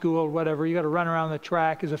high school or whatever, you got to run around the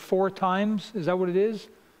track. Is it 4 times? Is that what it is?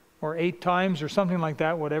 Or 8 times or something like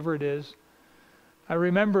that, whatever it is. I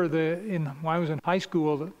remember when I was in high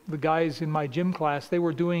school, the guys in my gym class, they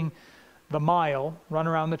were doing the mile, run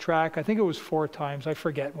around the track. I think it was 4 times. I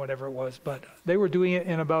forget whatever it was, but they were doing it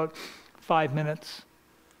in about 5 minutes,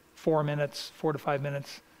 4 minutes, 4 to 5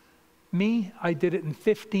 minutes. Me, I did it in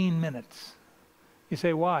 15 minutes. You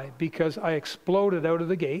say, why? Because I exploded out of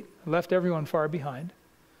the gate, left everyone far behind,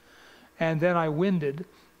 and then I winded,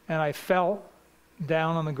 and I fell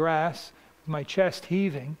down on the grass with my chest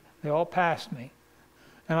heaving. They all passed me.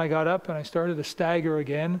 And I got up and I started to stagger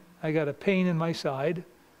again. I got a pain in my side,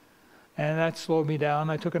 and that slowed me down.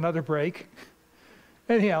 I took another break.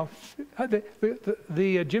 Anyhow,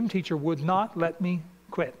 the gym teacher would not let me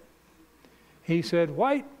quit. He said,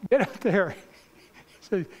 White, get up there. He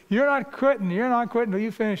said, you're not quitting until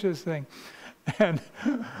you finish this thing. And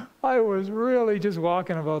I was really just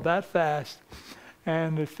walking about that fast.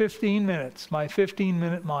 And at 15 minutes, my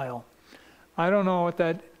 15-minute mile, I don't know what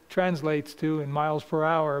that translates to in miles per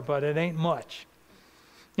hour, but it ain't much.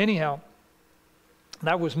 Anyhow,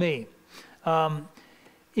 that was me.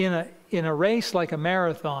 In a race like a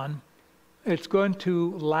marathon, it's going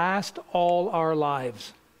to last all our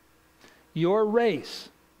lives. Your race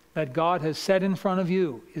that God has set in front of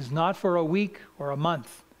you is not for a week or a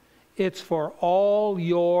month. It's for all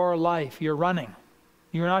your life. You're running.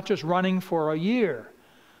 You're not just running for a year,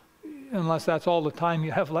 unless that's all the time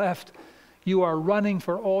you have left. You are running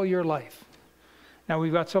for all your life. Now,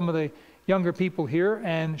 we've got some of the younger people here,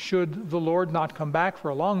 and should the Lord not come back for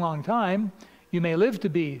a long, long time, you may live to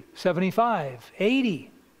be 75,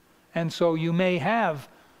 80. And so you may have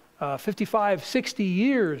 55, 60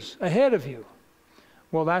 years ahead of you.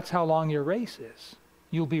 Well, that's how long your race is.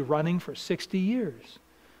 You'll be running for 60 years.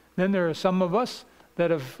 Then there are some of us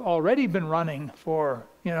that have already been running for,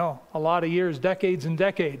 a lot of years, decades and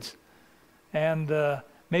decades. And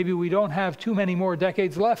maybe we don't have too many more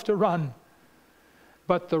decades left to run.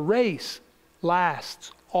 But the race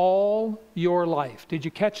lasts all your life. Did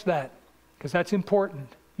you catch that? Because that's important.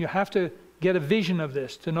 You have to get a vision of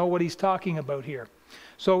this to know what he's talking about here.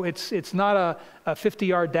 So it's not a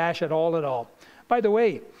 50-yard dash at all. By the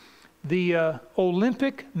way, the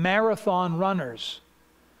Olympic marathon runners,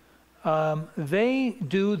 they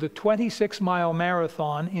do the 26-mile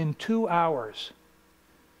marathon in 2 hours.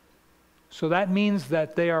 So that means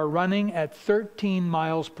that they are running at 13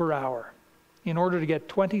 miles per hour. In order to get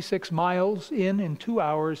 26 miles in 2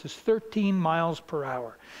 hours is 13 miles per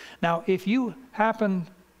hour. Now, if you happen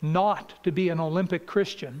not to be an Olympic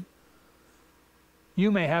Christian,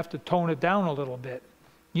 you may have to tone it down a little bit.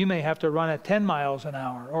 You may have to run at 10 miles an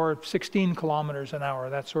hour or 16 kilometers an hour,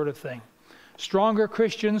 that sort of thing. Stronger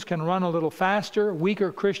Christians can run a little faster.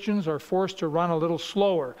 Weaker Christians are forced to run a little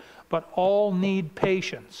slower. But all need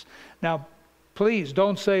patience. Now, please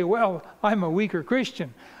don't say, well, I'm a weaker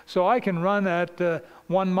Christian, so I can run at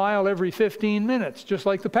 1 mile every 15 minutes, just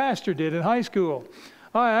like the pastor did in high school.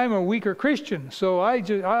 I'm a weaker Christian, so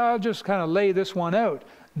I'll just kind of lay this one out.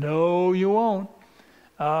 No, you won't.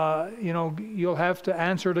 You'll have to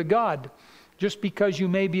answer to God. Just because you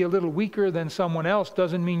may be a little weaker than someone else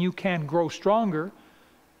doesn't mean you can't grow stronger.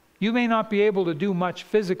 You may not be able to do much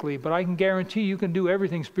physically, but I can guarantee you can do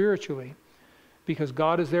everything spiritually because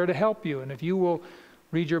God is there to help you. And if you will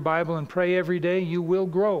read your Bible and pray every day, you will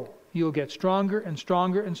grow. You'll get stronger and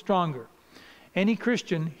stronger and stronger. Any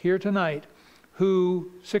Christian here tonight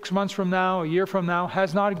who 6 months from now, a year from now,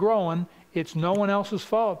 has not grown, it's no one else's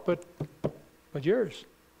fault but yours.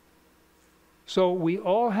 So we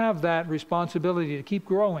all have that responsibility to keep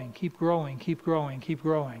growing, keep growing, keep growing, keep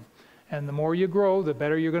growing. And the more you grow, the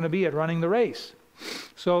better you're going to be at running the race.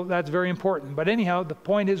 So that's very important. But anyhow, the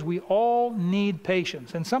point is we all need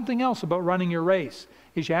patience. And something else about running your race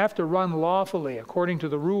is you have to run lawfully according to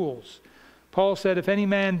the rules. Paul said, if any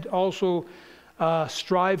man also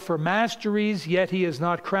strive for masteries, yet he is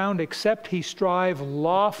not crowned, except he strive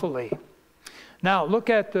lawfully. Now, look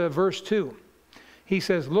at verse 2. He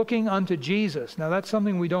says, looking unto Jesus. Now, that's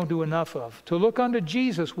something we don't do enough of. To look unto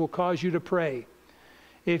Jesus will cause you to pray.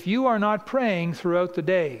 If you are not praying throughout the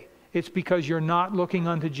day, it's because you're not looking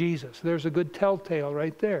unto Jesus. There's a good telltale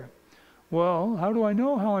right there. Well, how do I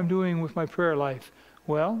know how I'm doing with my prayer life?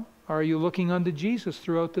 Well, are you looking unto Jesus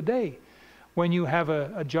throughout the day? When you have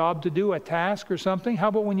a job to do, a task or something, how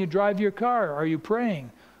about when you drive your car? Are you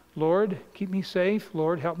praying? Lord, keep me safe.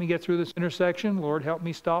 Lord, help me get through this intersection. Lord, help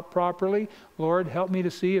me stop properly. Lord, help me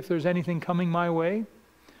to see if there's anything coming my way.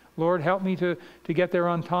 Lord, help me to get there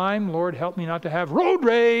on time. Lord, help me not to have road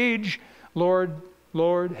rage. Lord,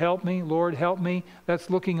 help me. Lord, help me. That's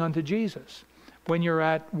looking unto Jesus. When you're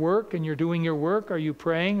at work and you're doing your work, are you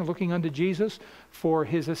praying, looking unto Jesus for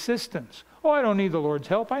his assistance? Oh, I don't need the Lord's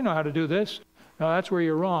help. I know how to do this. No, that's where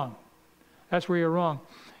you're wrong. That's where you're wrong.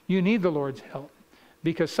 You need the Lord's help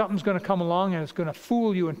because something's going to come along and it's going to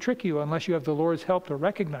fool you and trick you unless you have the Lord's help to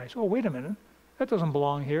recognize, oh, wait a minute, that doesn't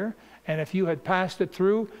belong here. And if you had passed it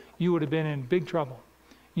through, you would have been in big trouble.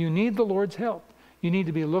 You need the Lord's help. You need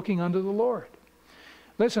to be looking unto the Lord.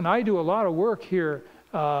 Listen, I do a lot of work here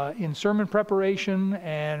in sermon preparation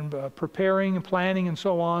and preparing and planning and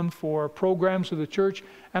so on for programs of the church,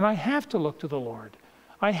 and I have to look to the Lord.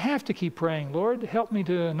 I have to keep praying, Lord, help me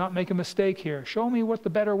to not make a mistake here. Show me what the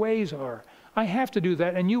better ways are. I have to do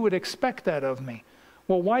that, and you would expect that of me.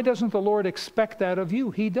 Well, why doesn't the Lord expect that of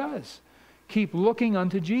you? He does. Keep looking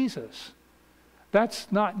unto Jesus.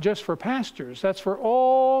 That's not just for pastors. That's for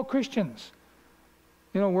all Christians.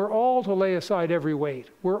 You know, we're all to lay aside every weight.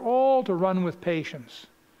 We're all to run with patience.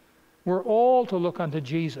 We're all to look unto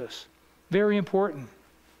Jesus. Very important.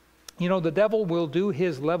 You know, the devil will do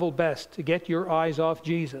his level best to get your eyes off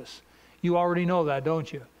Jesus. You already know that,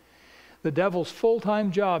 don't you? The devil's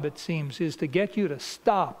full-time job, it seems, is to get you to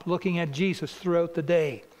stop looking at Jesus throughout the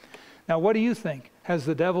day. Now, what do you think? Has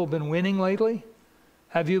the devil been winning lately?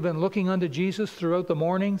 Have you been looking unto Jesus throughout the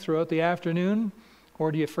morning, throughout the afternoon?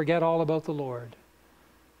 Or do you forget all about the Lord?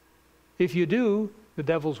 If you do, the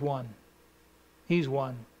devil's won. He's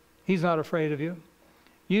won. He's not afraid of you.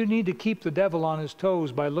 You need to keep the devil on his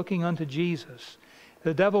toes by looking unto Jesus.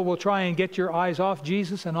 The devil will try and get your eyes off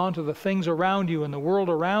Jesus and onto the things around you and the world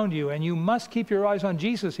around you, and you must keep your eyes on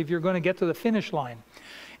Jesus if you're going to get to the finish line.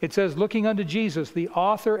 It says, looking unto Jesus, the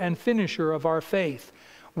author and finisher of our faith.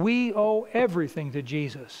 We owe everything to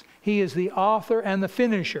Jesus. He is the author and the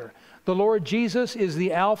finisher. The Lord Jesus is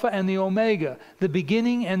the Alpha and the Omega, the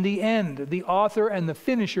beginning and the end, the author and the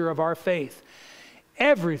finisher of our faith.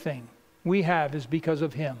 Everything we have is because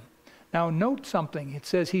of him. Now note something. It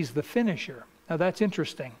says he's the finisher. Now that's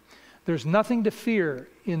interesting. There's nothing to fear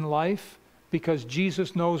in life because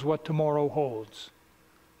Jesus knows what tomorrow holds.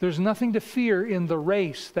 There's nothing to fear in the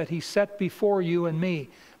race that he set before you and me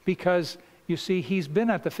because, you see, he's been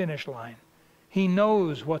at the finish line. He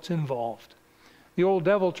knows what's involved. The old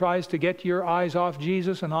devil tries to get your eyes off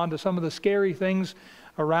Jesus and onto some of the scary things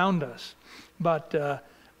around us. But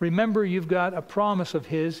remember, you've got a promise of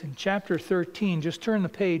his in chapter 13. Just turn the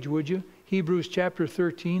page, would you? Hebrews chapter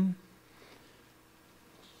 13.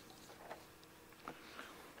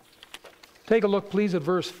 Take a look, please, at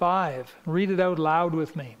verse 5. Read it out loud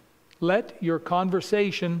with me. Let your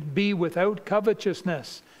conversation be without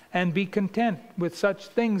covetousness, and be content with such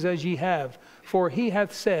things as ye have. For he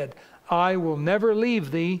hath said, I will never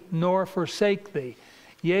leave thee, nor forsake thee.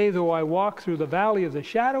 Yea, though I walk through the valley of the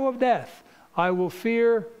shadow of death, I will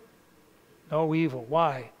fear no evil.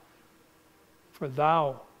 Why? For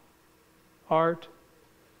thou art,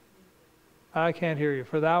 I can't hear you.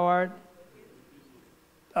 For thou art,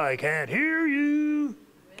 I can't hear you.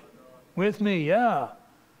 With me, yeah.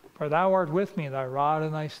 For thou art with me, thy rod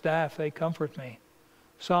and thy staff, they comfort me.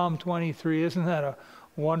 Psalm 23, isn't that a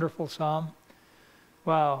wonderful psalm?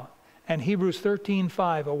 Wow. And Hebrews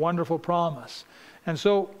 13:5, a wonderful promise. And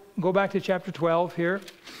so, go back to chapter 12 here.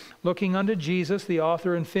 Looking unto Jesus, the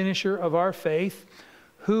author and finisher of our faith,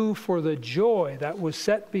 who for the joy that was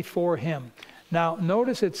set before him. Now,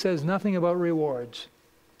 notice it says nothing about rewards.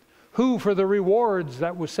 Who for the rewards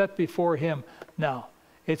that was set before him. Now,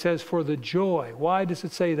 it says for the joy. Why does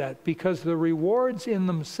it say that? Because the rewards in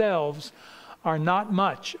themselves are not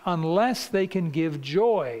much unless they can give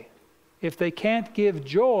joy. If they can't give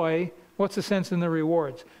joy, What's the sense in the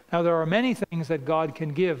rewards? Now, there are many things that God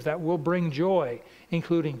can give that will bring joy,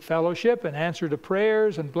 including fellowship and answer to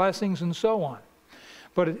prayers and blessings and so on.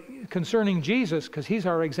 But concerning Jesus, because he's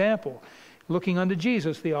our example, looking unto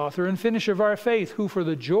Jesus, the author and finisher of our faith, who for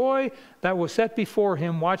the joy that was set before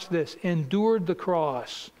him, watch this, endured the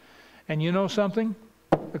cross. And you know something?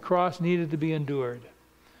 The cross needed to be endured.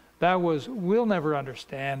 We'll never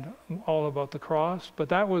understand all about the cross, but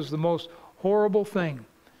that was the most horrible thing.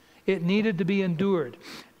 It needed to be endured.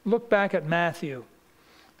 Look back at Matthew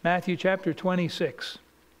chapter 26.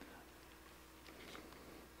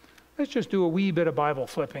 Let's just do a wee bit of Bible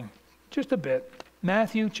flipping, just a bit.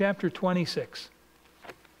 Matthew chapter 26.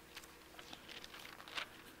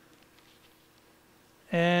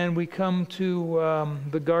 And we come to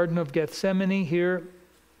the Garden of Gethsemane here,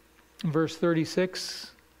 verse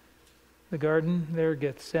 36. The garden there,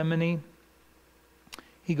 Gethsemane.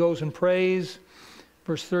 He goes and prays.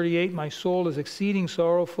 Verse 38, my soul is exceeding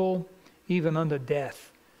sorrowful, even unto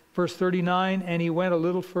death. Verse 39, and he went a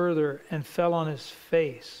little further and fell on his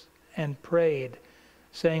face and prayed,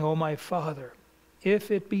 saying, O my Father, if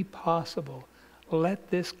it be possible, let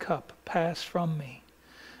this cup pass from me.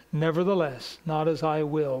 Nevertheless, not as I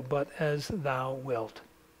will, but as thou wilt.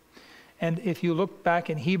 And if you look back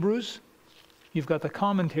in Hebrews, you've got the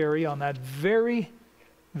commentary on that very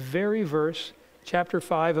verse, chapter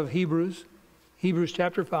 5 of Hebrews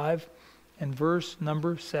chapter 5 and verse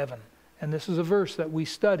number 7. And this is a verse that we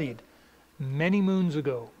studied many moons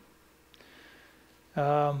ago.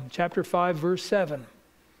 Chapter 5, verse 7.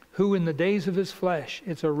 Who in the days of his flesh,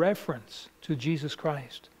 it's a reference to Jesus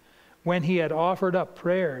Christ, when he had offered up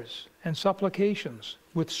prayers and supplications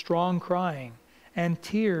with strong crying and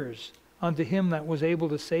tears unto him that was able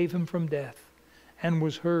to save him from death, and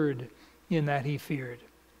was heard in that he feared.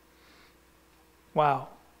 Wow.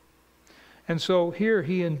 And so here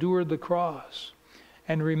he endured the cross.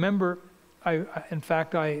 And remember, in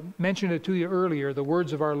fact, I mentioned it to you earlier, the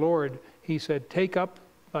words of our Lord. He said, take up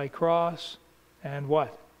thy cross and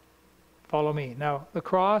what? Follow me. Now, the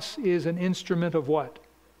cross is an instrument of what?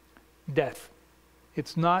 Death.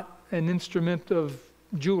 It's not an instrument of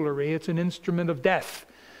jewelry. It's an instrument of death.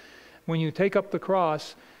 When you take up the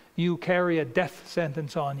cross, you carry a death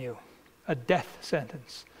sentence on you. A death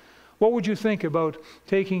sentence. What would you think about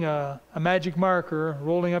taking a magic marker,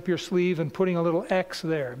 rolling up your sleeve and putting a little X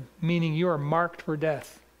there, meaning you are marked for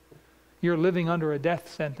death? You're living under a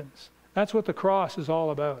death sentence. That's what the cross is all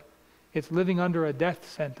about. It's living under a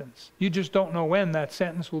death sentence. You just don't know when that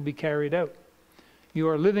sentence will be carried out. You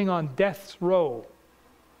are living on death's row.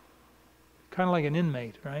 Kind of like an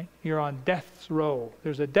inmate, right? You're on death's row.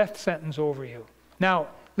 There's a death sentence over you. Now,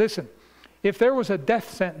 listen, if there was a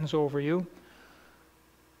death sentence over you,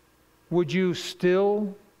 would you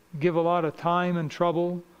still give a lot of time and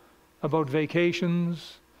trouble about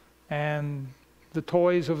vacations and the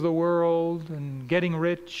toys of the world and getting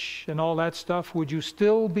rich and all that stuff? Would you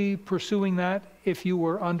still be pursuing that if you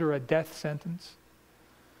were under a death sentence?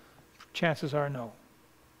 Chances are no.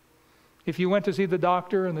 If you went to see the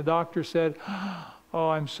doctor and the doctor said, oh,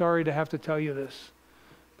 I'm sorry to have to tell you this,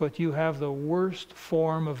 but you have the worst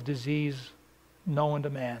form of disease known to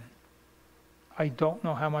man. I don't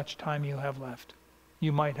know how much time you have left.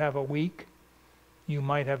 You might have a week, you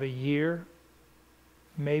might have a year,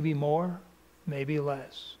 maybe more, maybe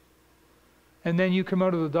less. And then you come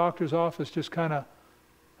out of the doctor's office just kind of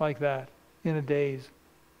like that, in a daze.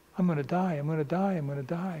 I'm going to die, I'm going to die, I'm going to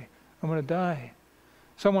die, I'm going to die.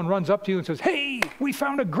 Someone runs up to you and says, hey, we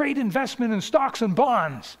found a great investment in stocks and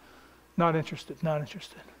bonds. Not interested, not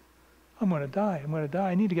interested. I'm going to die, I'm going to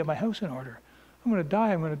die. I need to get my house in order. I'm going to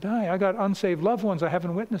die, I'm going to die. I got unsaved loved ones I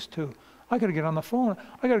haven't witnessed to. I got to get on the phone.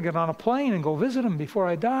 I got to get on a plane and go visit them before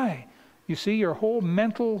I die. You see, your whole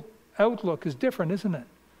mental outlook is different, isn't it?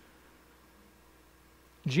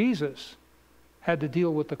 Jesus had to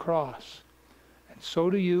deal with the cross. And so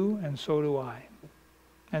do you, and so do I.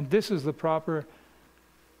 And this is the proper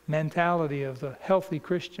mentality of the healthy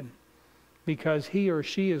Christian, because he or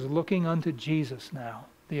she is looking unto Jesus now,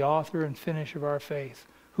 the author and finisher of our faith,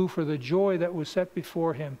 who for the joy that was set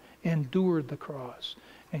before him endured the cross.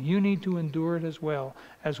 And you need to endure it as well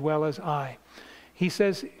as I. He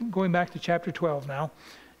says, going back to chapter 12 now,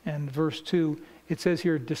 and verse 2, it says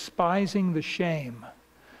here, despising the shame.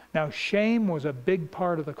 Now, shame was a big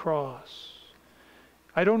part of the cross.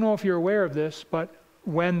 I don't know if you're aware of this, but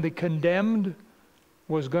when the condemned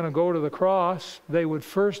was going to go to the cross, they would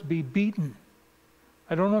first be beaten.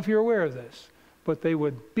 I don't know if you're aware of this, but they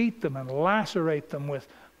would beat them and lacerate them with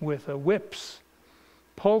whips,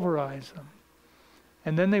 pulverize them,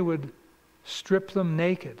 and then they would strip them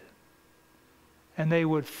naked. and they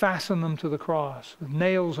would fasten them to the cross with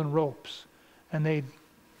nails and ropes, and they'd,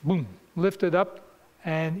 boom, lift it up,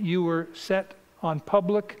 and you were set on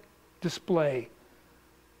public display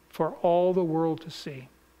for all the world to see.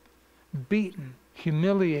 Beaten,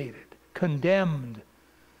 humiliated, condemned,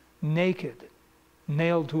 naked,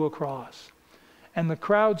 nailed to a cross. And the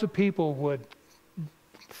crowds of people would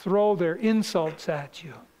throw their insults at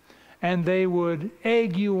you, and they would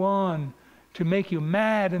egg you on to make you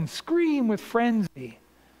mad and scream with frenzy.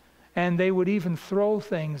 And they would even throw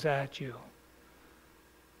things at you.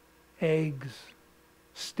 Eggs,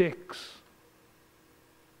 sticks,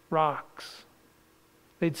 rocks.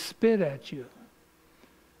 They'd spit at you.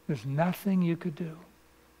 There's nothing you could do.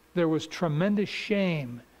 There was tremendous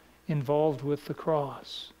shame involved with the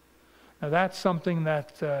cross. Now that's something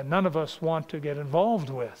that none of us want to get involved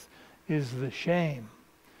with, is the shame.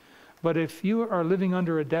 But if you are living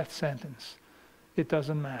under a death sentence, it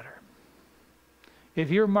doesn't matter. If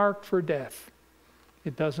you're marked for death,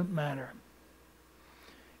 it doesn't matter.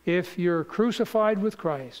 If you're crucified with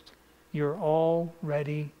Christ, you're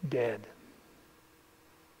already dead.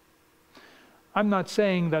 I'm not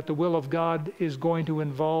saying that the will of God is going to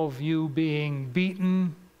involve you being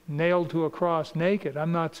beaten, nailed to a cross naked.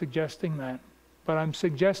 I'm not suggesting that. But I'm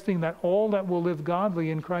suggesting that all that will live godly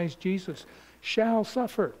in Christ Jesus shall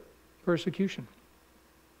suffer persecution.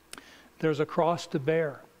 There's a cross to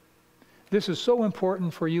bear. This is so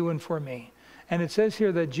important for you and for me. And it says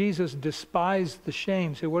here that Jesus despised the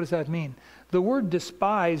shame. So what does that mean? The word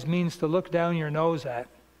despise means to look down your nose at.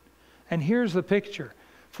 And here's the picture.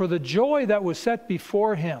 For the joy that was set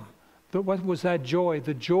before him, but what was that joy?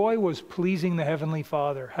 The joy was pleasing the Heavenly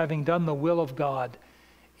Father, having done the will of God,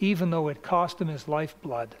 even though it cost him his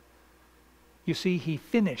lifeblood. You see, he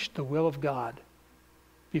finished the will of God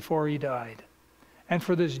before he died. And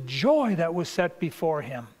for this joy that was set before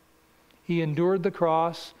him, he endured the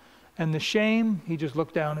cross, and the shame, he just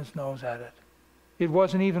looked down his nose at it. It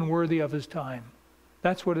wasn't even worthy of his time.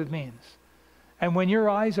 That's what it means. And when your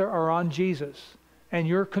eyes are on Jesus, and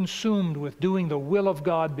you're consumed with doing the will of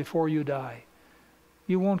God before you die,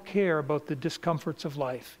 you won't care about the discomforts of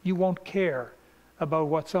life. You won't care about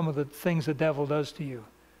what some of the things the devil does to you.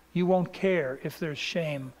 You won't care if there's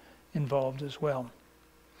shame involved as well.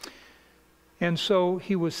 And so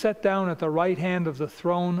he was set down at the right hand of the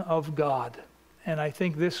throne of God. And I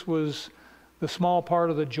think this was the small part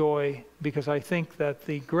of the joy, because I think that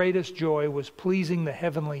the greatest joy was pleasing the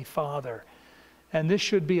Heavenly Father. And this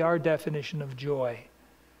should be our definition of joy,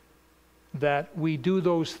 that we do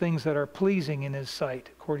those things that are pleasing in his sight,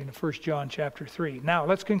 according to 1 John chapter 3. Now,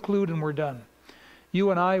 let's conclude and we're done.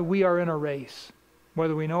 You and I, we are in a race.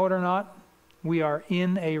 Whether we know it or not, we are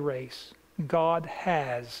in a race. God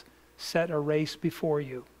has set a race before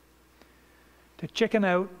you. To chicken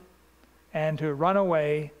out and to run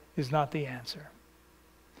away is not the answer.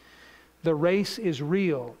 The race is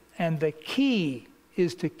real, and the key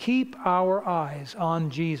is to keep our eyes on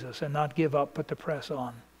Jesus and not give up, but to press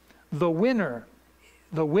on. The winner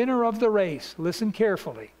of the race, listen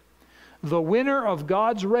carefully, the winner of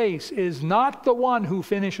God's race is not the one who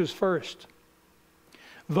finishes first.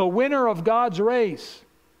 The winner of God's race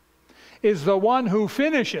is the one who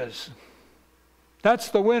finishes. That's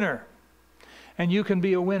the winner. And you can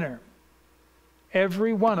be a winner.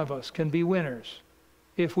 Every one of us can be winners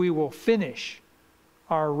if we will finish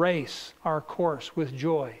our race, our course with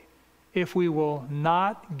joy. If we will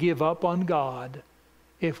not give up on God,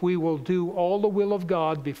 if we will do all the will of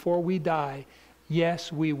God before we die,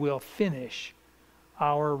 yes, we will finish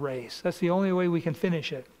our race. That's the only way we can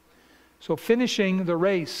finish it. So finishing the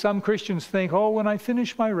race, some Christians think, oh, when I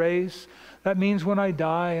finish my race, that means when I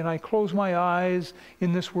die and I close my eyes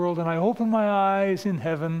in this world and I open my eyes in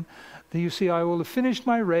heaven, you see, I will have finished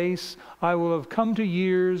my race. I will have come to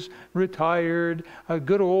years, retired, a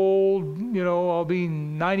good old, I'll be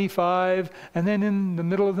 95. And then in the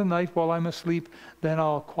middle of the night while I'm asleep, then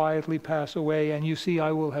I'll quietly pass away. And you see,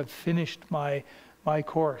 I will have finished my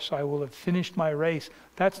course. I will have finished my race.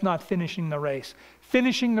 That's not finishing the race.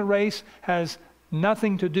 Finishing the race has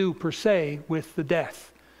nothing to do, per se, with the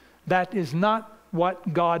death. That is not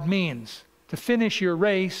what God means. To finish your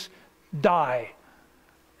race, die.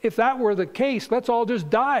 If that were the case, let's all just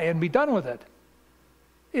die and be done with it.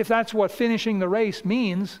 If that's what finishing the race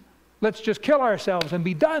means, let's just kill ourselves and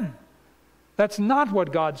be done. That's not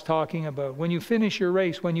what God's talking about. When you finish your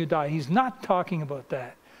race, when you die, he's not talking about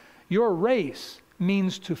that. Your race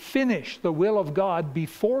means to finish the will of God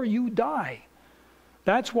before you die.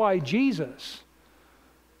 That's why Jesus,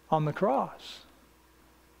 on the cross,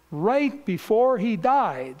 right before he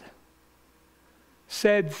died,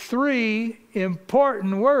 said 3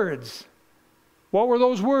 important words. What were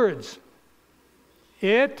those words?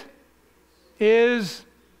 It is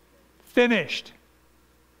finished.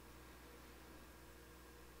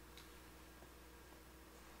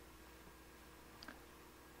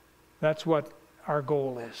 That's what our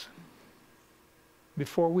goal is.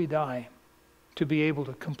 Before we die, to be able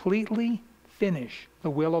to completely finish the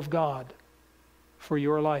will of God for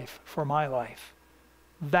your life, for my life.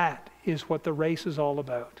 That is what the race is all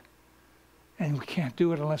about. And we can't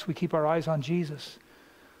do it unless we keep our eyes on Jesus.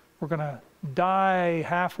 We're going to die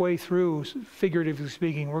halfway through, figuratively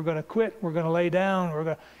speaking. We're going to quit. We're going to lay down. We're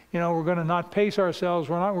going to not pace ourselves.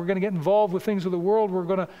 We're going to get involved with things of the world. We're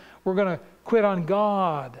going to quit on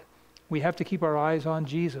God. We have to keep our eyes on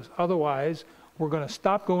Jesus. Otherwise, we're going to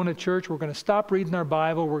stop going to church. We're going to stop reading our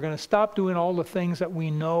Bible. We're going to stop doing all the things that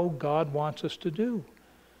we know God wants us to do.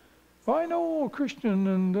 Well, I know a Christian,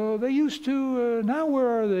 and they used to. Now where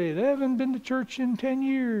are they? They haven't been to church in 10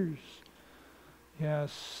 years. Yeah,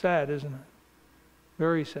 it's sad, isn't it?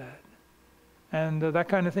 Very sad. And that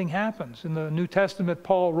kind of thing happens. In the New Testament,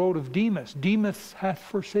 Paul wrote of Demas. Demas hath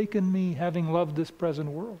forsaken me, having loved this present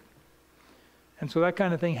world. And so that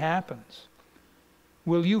kind of thing happens.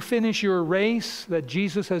 Will you finish your race that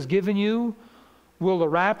Jesus has given you? Will the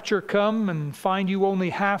rapture come and find you only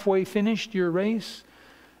halfway finished your race?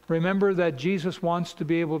 Remember that Jesus wants to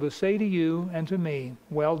be able to say to you and to me,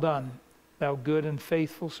 well done, thou good and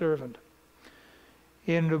faithful servant.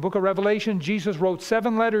 In the book of Revelation, Jesus wrote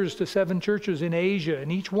 7 letters to 7 churches in Asia,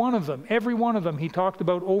 and each one of them, every one of them, he talked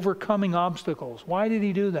about overcoming obstacles. Why did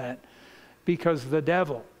he do that? Because the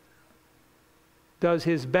devil does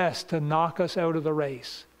his best to knock us out of the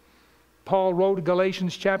race. Paul wrote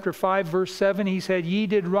Galatians chapter 5, verse 7, he said, ye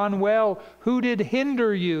did run well. Who did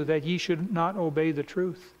hinder you that ye should not obey the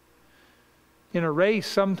truth? In a race,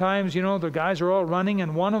 sometimes, the guys are all running,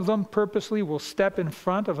 and one of them purposely will step in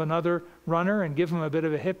front of another runner and give him a bit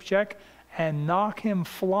of a hip check and knock him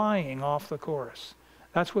flying off the course.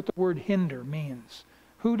 That's what the word hinder means.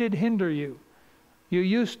 Who did hinder you? You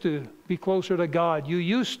used to be closer to God. You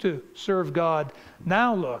used to serve God.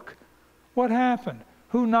 Now look, what happened?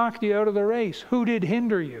 Who knocked you out of the race? Who did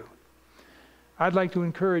hinder you? I'd like to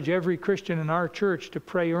encourage every Christian in our church to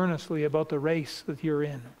pray earnestly about the race that you're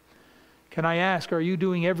in. Can I ask, are you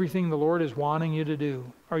doing everything the Lord is wanting you to do?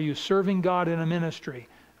 Are you serving God in a ministry?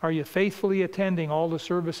 Are you faithfully attending all the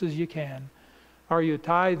services you can? Are you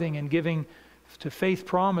tithing and giving to Faith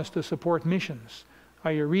Promise to support missions?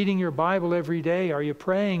 Are you reading your Bible every day? Are you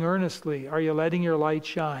praying earnestly? Are you letting your light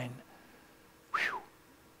shine? Whew.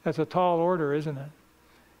 That's a tall order, isn't it?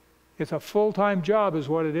 It's a full-time job is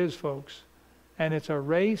what it is, folks. And it's a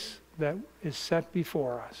race that is set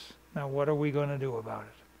before us. Now, what are we going to do about it?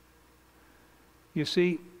 You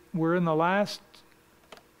see, we're in the last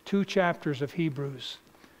 2 chapters of Hebrews,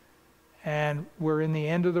 and we're in the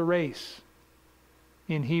end of the race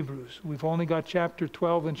in Hebrews. We've only got chapter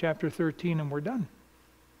 12 and chapter 13, and we're done.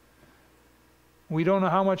 We don't know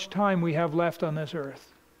how much time we have left on this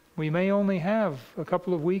earth. We may only have a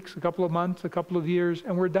couple of weeks, a couple of months, a couple of years,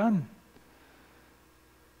 and we're done.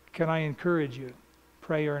 Can I encourage you?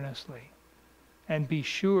 Pray earnestly. And be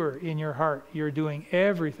sure in your heart you're doing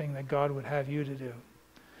everything that God would have you to do.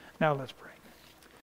 Now let's pray.